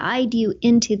guide you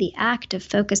into the act of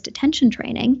focused attention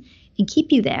training and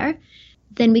keep you there,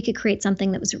 then we could create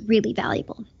something that was really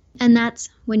valuable. And that's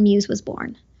when Muse was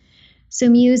born. So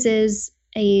Muse is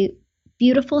a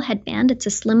beautiful headband. It's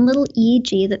a slim little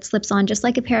EEG that slips on just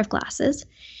like a pair of glasses.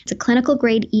 It's a clinical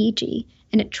grade EEG,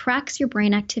 and it tracks your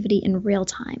brain activity in real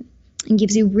time and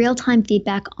gives you real-time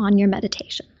feedback on your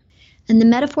meditation. And the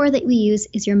metaphor that we use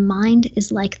is your mind is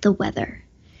like the weather.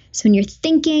 So when you're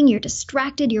thinking, you're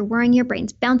distracted, you're worrying, your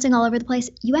brain's bouncing all over the place,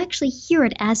 you actually hear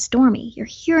it as stormy. You're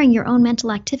hearing your own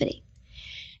mental activity.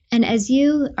 And as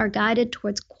you are guided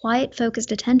towards quiet,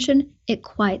 focused attention, it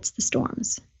quiets the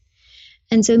storms.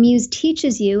 And so Muse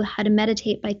teaches you how to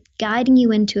meditate by guiding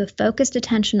you into a focused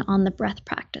attention on the breath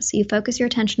practice. So you focus your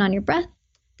attention on your breath,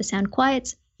 the sound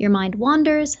quiets, your mind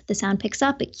wanders, the sound picks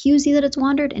up, it cues you that it's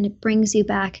wandered, and it brings you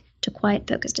back to quiet,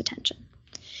 focused attention.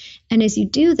 And as you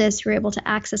do this, you're able to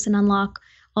access and unlock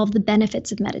all of the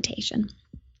benefits of meditation.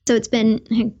 So it's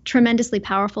been tremendously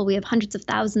powerful. We have hundreds of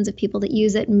thousands of people that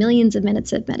use it, millions of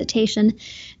minutes of meditation.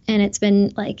 And it's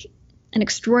been like an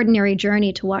extraordinary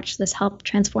journey to watch this help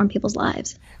transform people's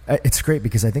lives. It's great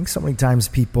because I think so many times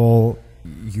people,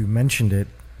 you mentioned it,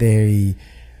 they,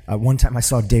 one time I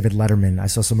saw David Letterman, I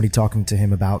saw somebody talking to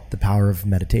him about the power of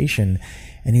meditation.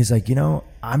 And he's like,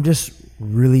 I'm just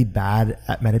really bad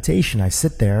at meditation. I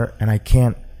sit there and I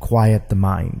can't quiet the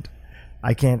mind.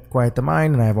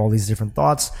 And I have all these different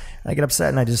thoughts, and I get upset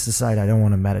and I just decide I don't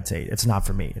want to meditate. It's not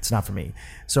for me.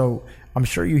 So I'm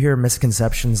sure you hear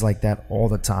misconceptions like that all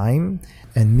the time,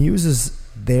 and Muse is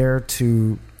there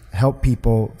to help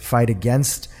people fight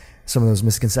against some of those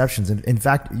misconceptions. And in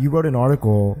fact, you wrote an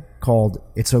article called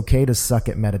 "It's Okay to Suck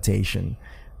at Meditation."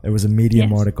 It was a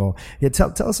Medium article. Yeah,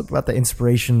 tell us about the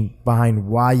inspiration behind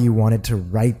why you wanted to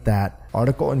write that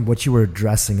article and what you were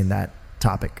addressing in that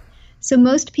topic. So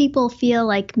most people feel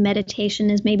like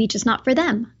meditation is maybe just not for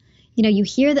them. You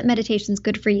hear that meditation is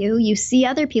good for you. You see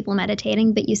other people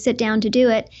meditating, but you sit down to do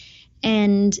it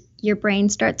and your brain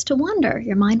starts to wander.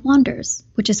 Your mind wanders,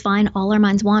 which is fine. All our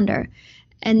minds wander.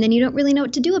 And then you don't really know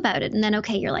what to do about it. And then,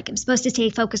 okay, you're like, I'm supposed to stay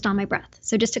focused on my breath.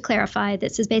 So just to clarify,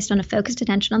 this is based on a focused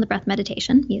attention on the breath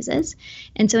meditation, Muses.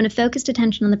 And so in a focused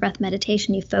attention on the breath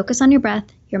meditation, you focus on your breath,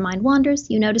 your mind wanders,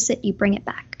 you notice it, you bring it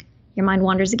back. Your mind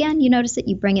wanders again, you notice it,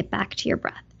 you bring it back to your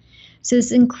breath. So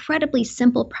this incredibly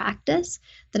simple practice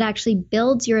that actually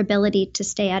builds your ability to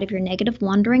stay out of your negative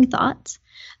wandering thoughts,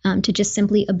 to just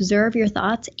simply observe your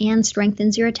thoughts, and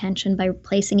strengthens your attention by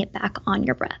placing it back on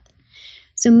your breath.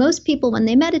 So most people, when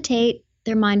they meditate,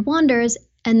 their mind wanders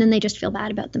and then they just feel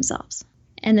bad about themselves.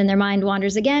 And then their mind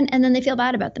wanders again and then they feel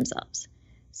bad about themselves.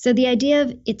 So the idea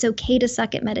of it's okay to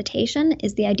suck at meditation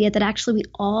is the idea that actually we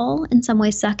all in some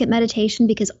way suck at meditation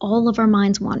because all of our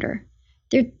minds wander.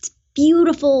 They're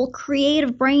beautiful,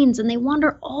 creative brains, and they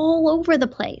wander all over the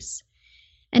place.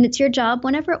 And it's your job,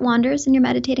 whenever it wanders and you're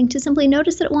meditating, to simply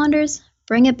notice that it wanders,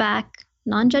 bring it back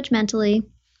non-judgmentally,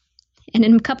 and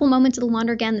in a couple moments it'll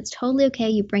wander again. That's totally okay.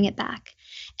 You bring it back.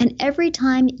 And every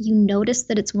time you notice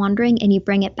that it's wandering and you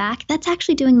bring it back, that's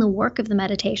actually doing the work of the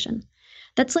meditation.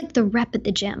 That's like the rep at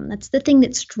the gym. That's the thing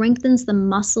that strengthens the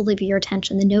muscle of your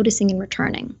attention, the noticing and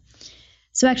returning.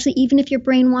 So actually, even if your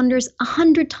brain wanders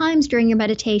 100 times during your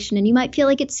meditation and you might feel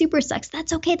like it super sucks,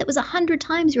 that's okay. That was 100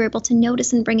 times you were able to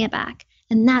notice and bring it back.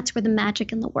 And that's where the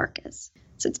magic and the work is.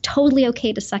 So it's totally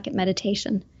okay to suck at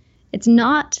meditation. It's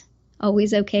not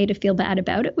always okay to feel bad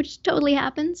about it, which totally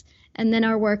happens. And then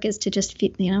our work is to just,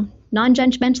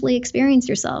 non-judgmentally experience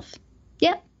yourself.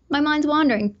 Yep, my mind's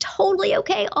wandering. Totally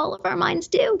okay. All of our minds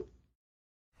do.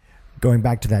 Going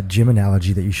back to that gym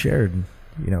analogy that you shared,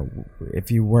 if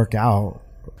you work out,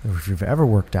 or if you've ever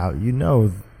worked out, you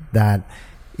know that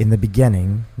in the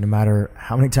beginning, no matter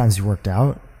how many times you worked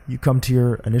out, you come to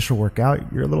your initial workout,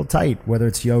 you're a little tight, whether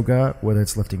it's yoga, whether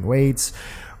it's lifting weights,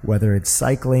 whether it's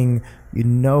cycling, you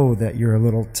know that you're a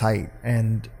little tight.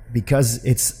 And because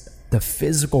it's the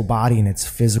physical body in its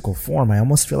physical form, I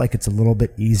almost feel like it's a little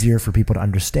bit easier for people to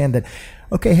understand that,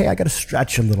 okay, hey, I got to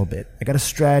stretch a little bit. I got to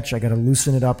stretch. I got to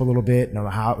loosen it up a little bit. No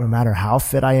matter how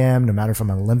fit I am, no matter if I'm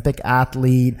an Olympic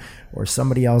athlete or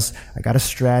somebody else, I got to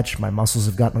stretch. My muscles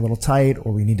have gotten a little tight,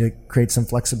 or we need to create some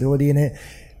flexibility in it.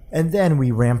 And then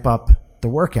we ramp up the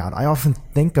workout. I often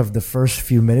think of the first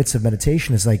few minutes of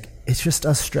meditation as like, it's just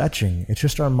us stretching. It's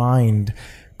just our mind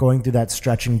going through that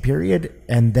stretching period.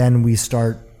 And then we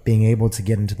start being able to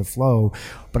get into the flow.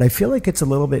 But I feel like it's a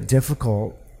little bit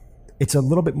difficult. It's a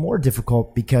little bit more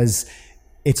difficult because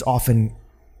it's often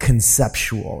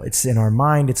conceptual. It's in our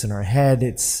mind. It's in our head.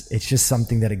 It's just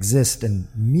something that exists. And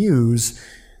Muse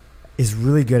is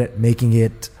really good at making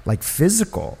it like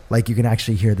physical. Like you can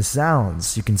actually hear the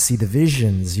sounds. You can see the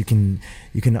visions. You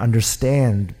can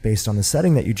understand based on the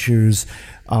setting that you choose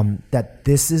that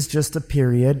this is just a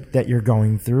period that you're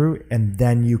going through, and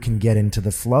then you can get into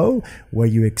the flow where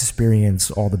you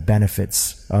experience all the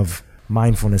benefits of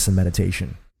mindfulness and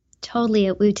meditation.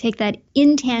 Totally. We take that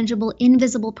intangible,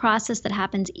 invisible process that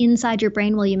happens inside your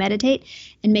brain while you meditate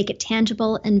and make it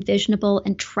tangible and visionable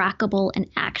and trackable and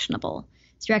actionable.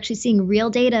 So you're actually seeing real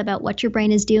data about what your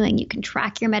brain is doing. You can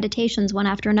track your meditations one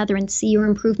after another and see your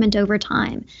improvement over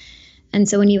time. And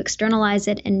so when you externalize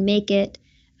it and make it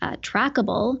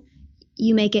trackable,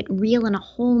 you make it real in a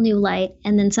whole new light,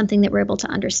 and then something that we're able to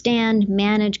understand,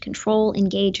 manage, control,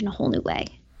 engage in a whole new way.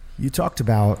 You talked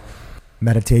about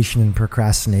meditation and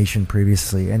procrastination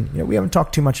previously, and we haven't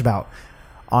talked too much about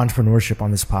entrepreneurship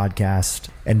on this podcast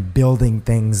and building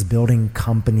things, building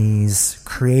companies,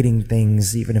 creating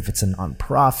things, even if it's a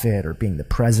nonprofit or being the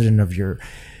president of your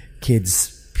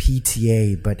kid's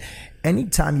PTA. But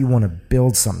anytime you want to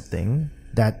build something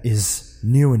that is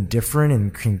new and different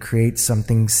and can create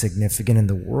something significant in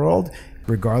the world,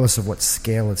 regardless of what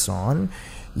scale it's on,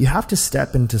 you have to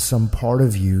step into some part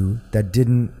of you that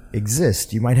didn't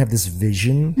exist. You might have this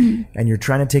vision and you're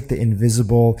trying to take the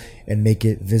invisible and make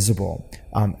it visible.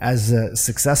 As a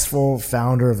successful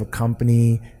founder of a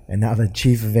company and now the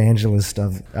chief evangelist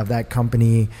of that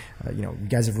company, you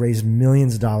guys have raised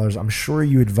millions of dollars. I'm sure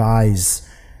you advise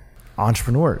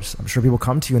entrepreneurs. I'm sure people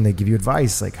come to you and they give you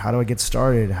advice like, how do I get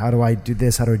started? How do I do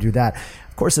this? How do I do that?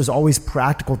 Of course, there's always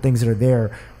practical things that are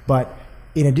there. But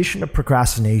in addition to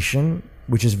procrastination,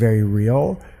 which is very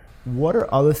real, what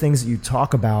are other things that you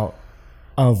talk about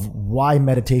of why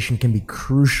meditation can be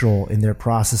crucial in their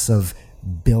process of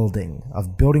building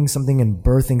something and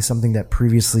birthing something that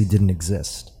previously didn't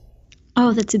exist?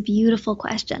 Oh, that's a beautiful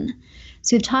question.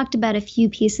 So we've talked about a few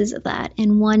pieces of that.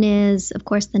 And one is, of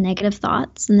course, the negative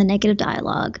thoughts and the negative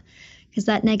dialogue, because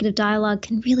that negative dialogue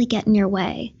can really get in your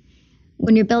way.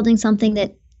 When you're building something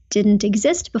that didn't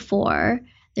exist before,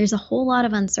 there's a whole lot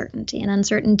of uncertainty, and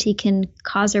uncertainty can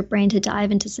cause our brain to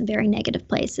dive into some very negative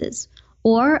places,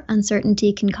 or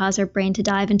uncertainty can cause our brain to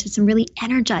dive into some really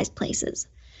energized places.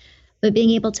 But being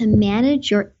able to manage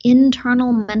your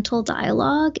internal mental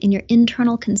dialogue and your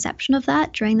internal conception of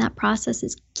that during that process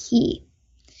is key.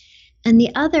 And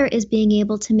the other is being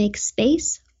able to make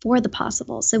space for the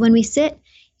possible. So when we sit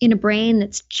in a brain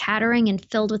that's chattering and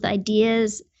filled with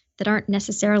ideas that aren't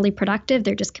necessarily productive.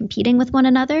 They're just competing with one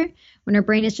another. When our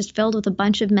brain is just filled with a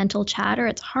bunch of mental chatter,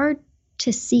 it's hard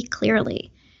to see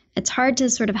clearly. It's hard to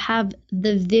sort of have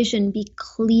the vision be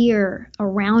clear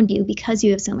around you because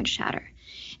you have so much chatter.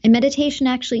 And meditation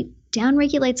actually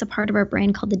downregulates a part of our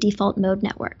brain called the default mode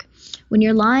network. When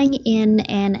you're lying in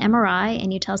an MRI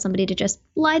and you tell somebody to just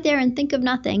lie there and think of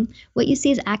nothing, what you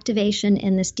see is activation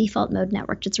in this default mode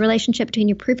network. It's a relationship between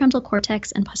your prefrontal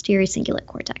cortex and posterior cingulate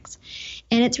cortex.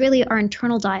 And it's really our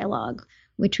internal dialogue,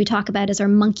 which we talk about as our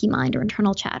monkey mind or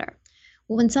internal chatter.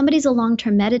 Well, when somebody's a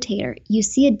long-term meditator, you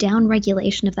see a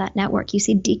downregulation of that network. You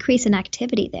see a decrease in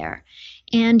activity there.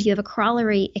 And you have a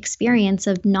corollary experience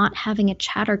of not having a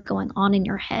chatter going on in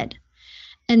your head.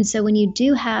 And so when you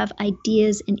do have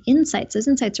ideas and insights, those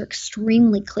insights are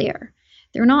extremely clear.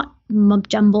 They're not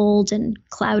jumbled and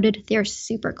clouded. They're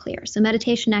super clear. So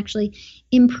meditation actually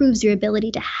improves your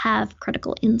ability to have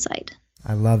critical insight.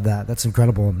 I love that. That's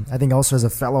incredible. I think also as a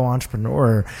fellow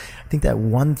entrepreneur, I think that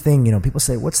one thing, people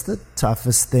say, what's the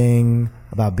toughest thing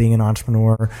about being an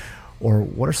entrepreneur? Or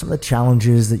what are some of the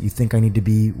challenges that you think I need to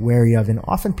be wary of? And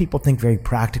often people think very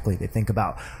practically. They think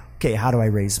about, okay, how do I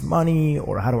raise money?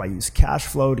 Or how do I use cash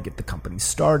flow to get the company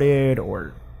started?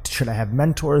 Or should I have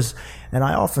mentors? And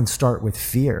I often start with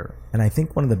fear. And I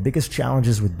think one of the biggest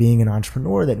challenges with being an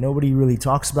entrepreneur that nobody really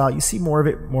talks about, you see more of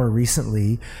it more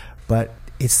recently, but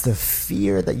it's the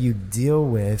fear that you deal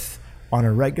with on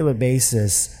a regular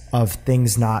basis of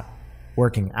things not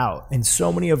working out. And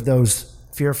so many of those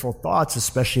fearful thoughts,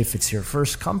 especially if it's your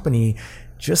first company,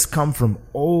 just come from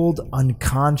old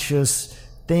unconscious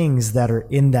things that are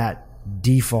in that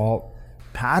default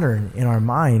pattern in our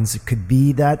minds. It could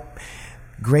be that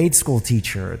grade school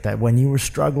teacher that when you were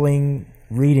struggling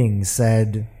reading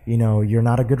said, you're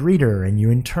not a good reader, and you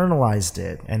internalized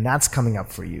it, and that's coming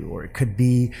up for you. Or it could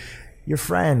be your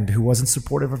friend who wasn't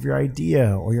supportive of your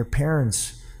idea, or your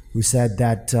parents who said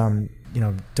that,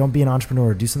 don't be an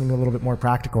entrepreneur, do something a little bit more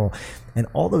practical. And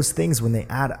all those things, when they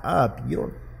add up, you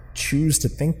don't choose to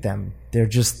think them. They're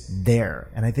just there.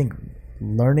 And I think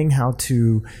learning how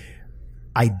to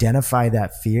identify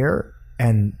that fear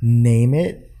and name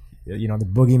it, the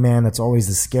boogeyman that's always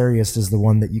the scariest is the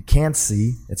one that you can't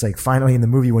see. It's like finally in the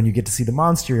movie when you get to see the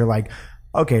monster, you're like,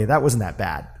 okay, that wasn't that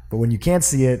bad. But when you can't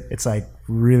see it, it's like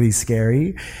really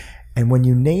scary. And when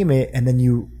you name it and then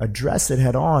you address it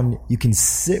head on, you can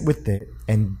sit with it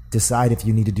and decide if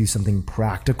you need to do something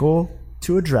practical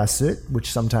to address it,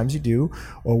 which sometimes you do,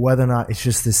 or whether or not it's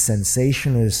just this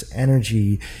sensation or this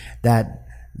energy that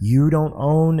you don't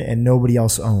own and nobody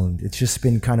else owned. It's just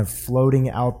been kind of floating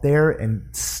out there and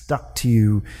stuck to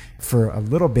you for a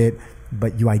little bit,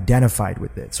 but you identified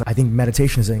with it. So I think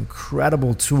meditation is an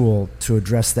incredible tool to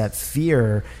address that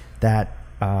fear that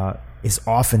is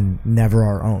often never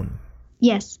our own.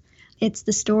 Yes, it's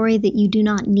the story that you do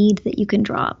not need that you can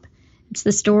drop. It's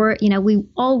the story, we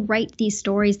all write these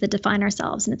stories that define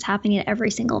ourselves, and it's happening at every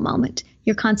single moment.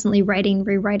 You're constantly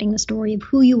rewriting the story of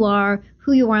who you are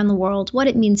in the world, what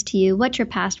it means to you, what your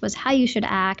past was, how you should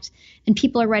act, and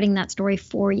people are writing that story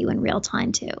for you in real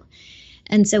time too.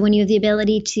 And so when you have the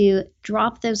ability to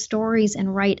drop those stories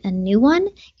and write a new one,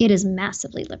 it is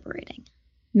massively liberating,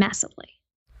 massively.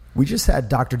 We just had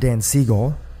Dr. Dan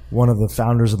Siegel, one of the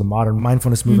founders of the modern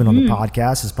mindfulness movement, on the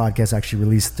podcast. His podcast actually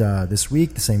released this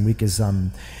week, the same week as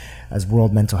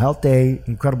World Mental Health Day.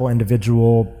 Incredible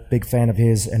individual, big fan of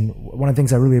his. And one of the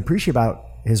things I really appreciate about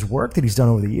his work that he's done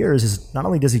over the years is not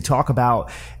only does he talk about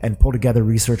and pull together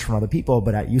research from other people,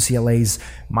 but at UCLA's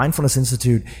Mindfulness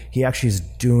Institute, he actually is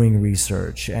doing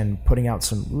research and putting out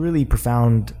some really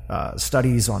profound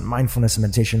studies on mindfulness and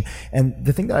meditation. And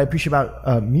the thing that I appreciate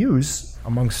about Muse,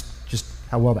 amongst just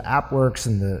how well the app works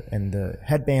and the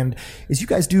headband, is you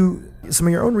guys do some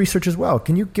of your own research as well.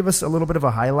 Can you give us a little bit of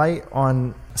a highlight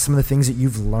on some of the things that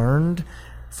you've learned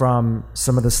from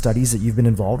some of the studies that you've been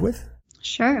involved with?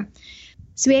 Sure.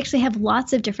 So we actually have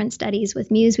lots of different studies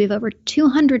with Muse. We have over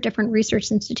 200 different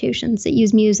research institutions that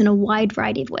use Muse in a wide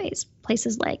variety of ways.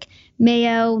 Places like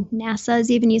Mayo, NASA is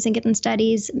even using it in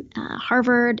studies,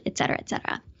 Harvard, et cetera, et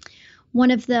cetera. One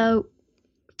of the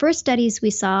first studies we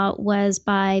saw was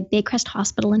by Baycrest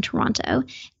Hospital in Toronto,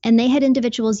 and they had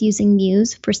individuals using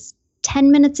Muse for 10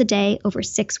 minutes a day over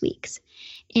 6 weeks.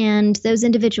 And those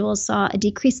individuals saw a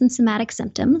decrease in somatic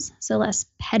symptoms, so less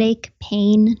headache,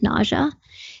 pain, nausea.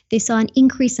 They saw an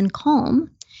increase in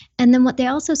calm. And then what they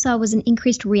also saw was an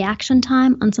increased reaction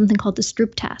time on something called the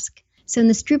Stroop task. So in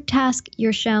the Stroop task,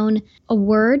 you're shown a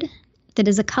word that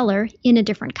is a color in a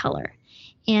different color.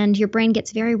 And your brain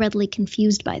gets very readily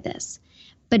confused by this.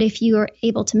 But if you are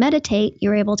able to meditate,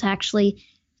 you're able to actually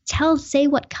say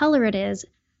what color it is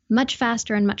much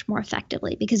faster and much more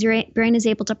effectively, because your brain is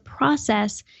able to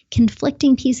process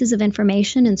conflicting pieces of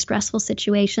information in stressful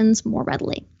situations more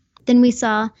readily. Then we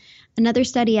saw another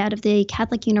study out of the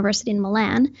Catholic University in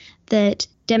Milan that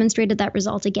demonstrated that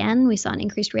result again. We saw an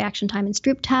increased reaction time in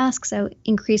Stroop tasks, so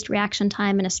increased reaction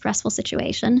time in a stressful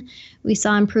situation. We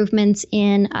saw improvements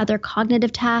in other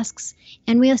cognitive tasks,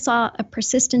 and we saw a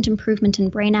persistent improvement in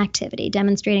brain activity,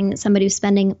 demonstrating that somebody was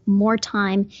spending more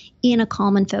time in a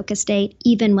calm and focused state,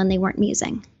 even when they weren't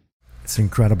musing. It's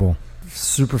incredible,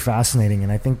 super fascinating,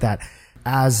 and I think that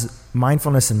as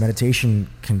mindfulness and meditation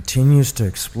continues to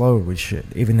explode, which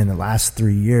even in the last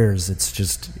 3 years, it's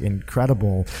just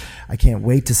incredible. I can't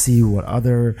wait to see what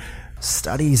other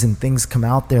studies and things come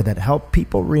out there that help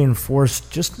people reinforce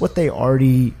just what they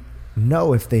already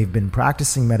know if they've been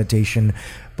practicing meditation.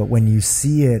 But when you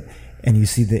see it and you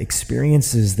see the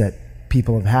experiences that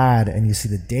people have had and you see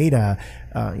the data,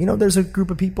 there's a group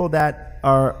of people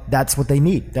that's what they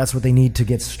need. That's what they need to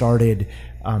get started.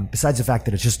 Besides the fact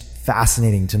that it's just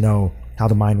fascinating to know how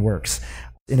the mind works.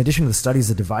 In addition to the studies,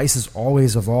 the device is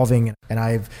always evolving, and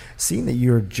I've seen that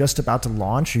you're just about to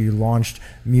launch, or you launched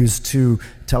Muse 2.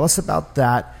 Tell us about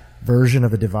that version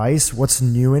of the device. What's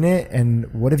new in it,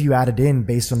 and what have you added in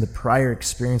based on the prior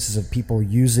experiences of people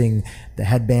using the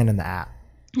headband and the app?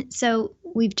 So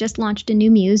we've just launched a new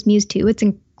Muse 2. It's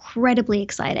incredibly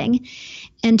exciting.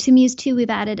 And to Muse 2, we've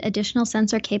added additional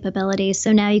sensor capabilities.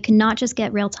 So now you can not just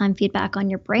get real-time feedback on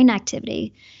your brain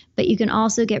activity, but you can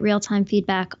also get real-time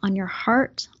feedback on your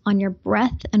heart, on your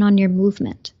breath, and on your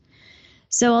movement.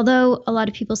 So although a lot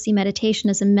of people see meditation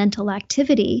as a mental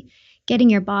activity, getting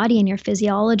your body and your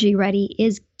physiology ready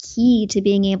is key to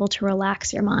being able to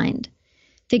relax your mind.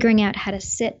 Figuring out how to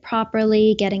sit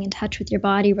properly, getting in touch with your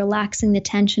body, relaxing the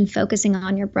tension, focusing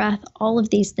on your breath, all of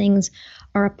these things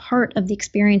are a part of the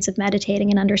experience of meditating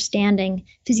and understanding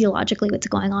physiologically what's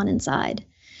going on inside.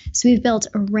 So we've built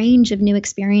a range of new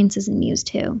experiences in Muse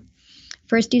 2.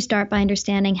 First, you start by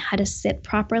understanding how to sit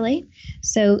properly.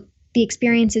 So the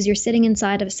experience is you're sitting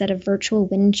inside of a set of virtual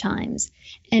wind chimes.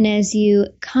 And as you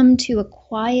come to a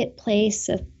quiet place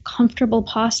of comfortable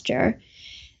posture,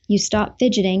 you stop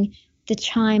fidgeting, the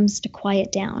chimes to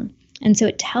quiet down. And so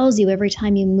it tells you every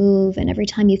time you move and every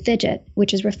time you fidget,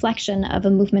 which is reflection of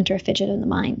a movement or a fidget in the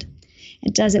mind.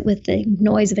 It does it with the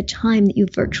noise of a chime that you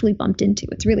virtually bumped into.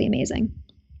 It's really amazing.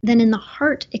 Then in the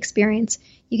heart experience,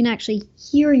 you can actually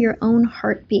hear your own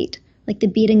heartbeat, like the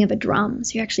beating of a drum.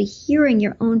 So you're actually hearing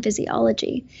your own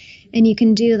physiology. And you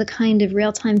can do the kind of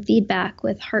real-time feedback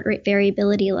with heart rate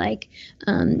variability, like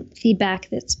feedback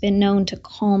that's been known to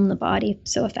calm the body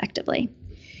so effectively.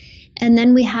 And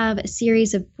then we have a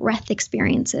series of breath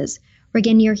experiences where,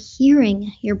 again, you're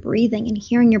hearing your breathing and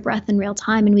hearing your breath in real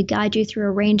time. And we guide you through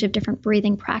a range of different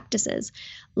breathing practices,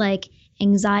 like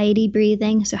anxiety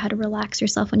breathing, so how to relax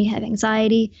yourself when you have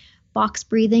anxiety, box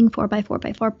breathing,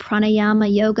 4x4x4,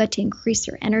 pranayama yoga to increase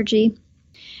your energy.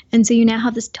 And so you now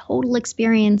have this total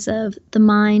experience of the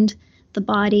mind, the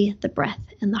body, the breath,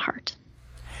 and the heart.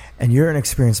 And you're an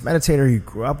experienced meditator. You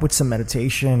grew up with some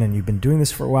meditation and you've been doing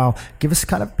this for a while. Give us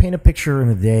paint a picture in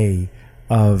a day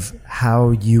of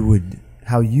how you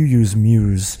use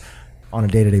Muse on a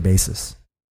day-to-day basis.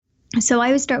 So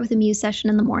I would start with a Muse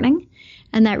session in the morning,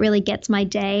 and that really gets my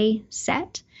day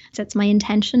set, sets my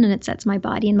intention, and it sets my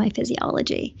body and my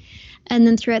physiology. And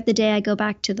then throughout the day, I go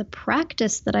back to the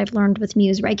practice that I've learned with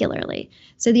Muse regularly.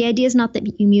 So the idea is not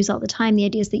that you Muse all the time. The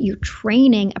idea is that you're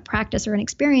training a practice or an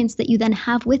experience that you then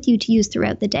have with you to use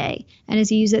throughout the day. And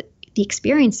as you use it, the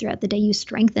experience throughout the day, you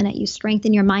strengthen it. You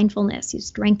strengthen your mindfulness. You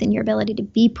strengthen your ability to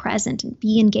be present and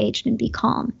be engaged and be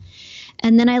calm.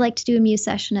 And then I like to do a Muse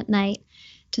session at night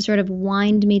to sort of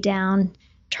wind me down,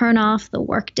 turn off the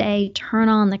work day, turn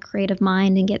on the creative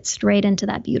mind, and get straight into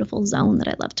that beautiful zone that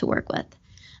I love to work with.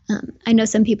 I know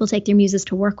some people take their muses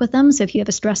to work with them. So if you have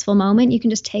a stressful moment, you can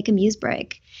just take a Muse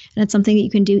break. And it's something that you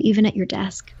can do even at your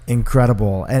desk.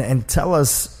 Incredible. And tell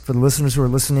us, for the listeners who are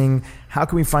listening, how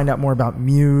can we find out more about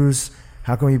Muse?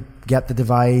 How can we get the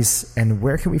device? And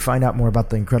where can we find out more about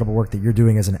the incredible work that you're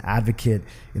doing as an advocate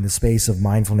in the space of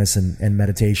mindfulness and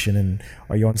meditation? And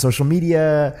are you on social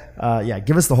media?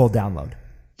 Give us the whole download.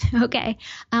 Okay.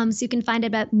 So you can find out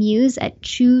about Muse at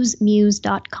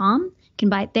choosemuse.com. You can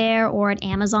buy it there or at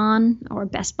Amazon or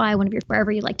Best Buy,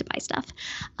 wherever you like to buy stuff.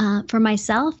 For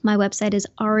myself, my website is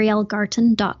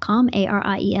arielgarten.com,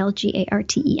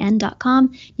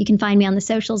 ARIELGARTEN.com. You can find me on the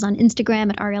socials on Instagram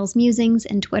at Ariel's Musings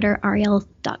and Twitter,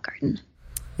 ariel.garten.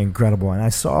 Incredible. And I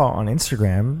saw on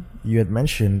Instagram, you had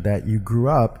mentioned that you grew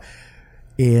up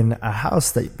in a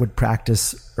house that would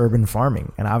practice urban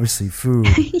farming. And obviously food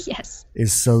yes.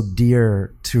 is so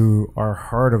dear to our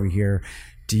heart over here.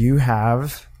 Do you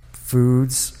have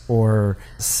foods or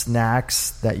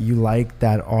snacks that you like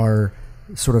that are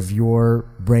sort of your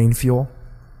brain fuel?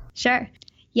 Sure.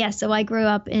 Yeah, so I grew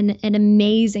up in an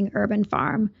amazing urban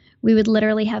farm. We would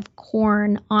literally have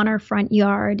corn on our front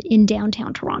yard in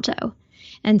downtown Toronto.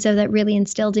 And so that really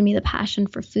instilled in me the passion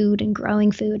for food and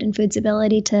growing food and food's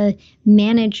ability to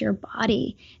manage your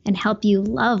body and help you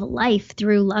love life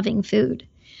through loving food.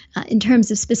 In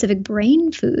terms of specific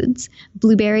brain foods,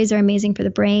 blueberries are amazing for the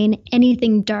brain.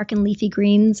 Anything dark and leafy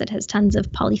greens that has tons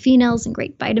of polyphenols and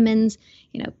great vitamins,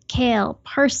 kale,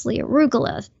 parsley,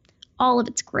 arugula, all of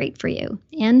it's great for you.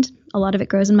 And a lot of it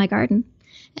grows in my garden.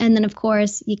 And then, of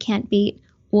course, you can't beat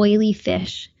oily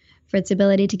fish for its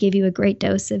ability to give you a great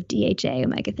dose of DHA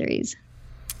omega-3s.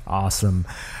 Awesome.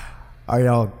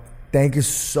 Ariel, thank you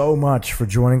so much for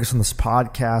joining us on this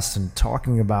podcast and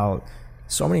talking about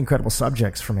so many incredible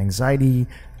subjects, from anxiety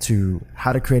to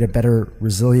how to create a better,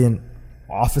 resilient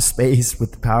office space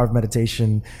with the power of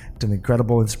meditation, to the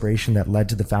incredible inspiration that led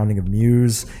to the founding of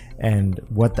Muse and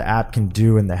what the app can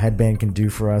do and the headband can do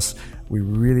for us. We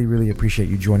really, really appreciate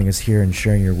you joining us here and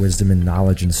sharing your wisdom and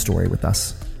knowledge and story with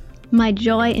us. My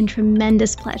joy and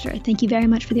tremendous pleasure. Thank you very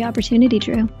much for the opportunity,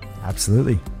 Drew.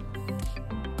 Absolutely.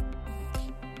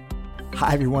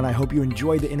 Hi, everyone. I hope you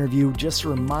enjoyed the interview. Just a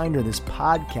reminder, this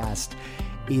podcast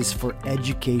is for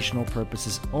educational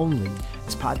purposes only.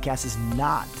 This podcast is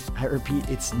not, I repeat,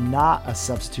 it's not a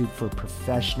substitute for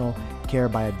professional care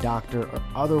by a doctor or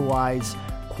otherwise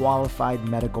qualified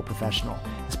medical professional.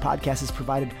 This podcast is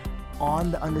provided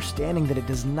on the understanding that it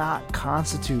does not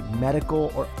constitute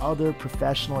medical or other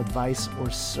professional advice or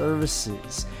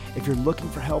services. If you're looking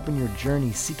for help in your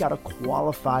journey, seek out a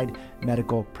qualified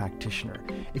medical practitioner.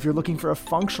 If you're looking for a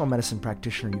functional medicine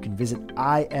practitioner, you can visit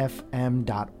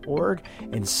ifm.org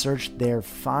and search there,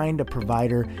 find a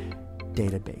provider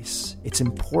database. It's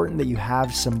important that you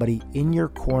have somebody in your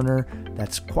corner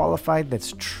that's qualified,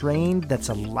 that's trained, that's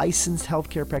a licensed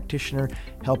healthcare practitioner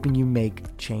helping you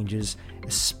make changes,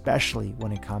 especially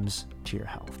when it comes to your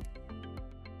health.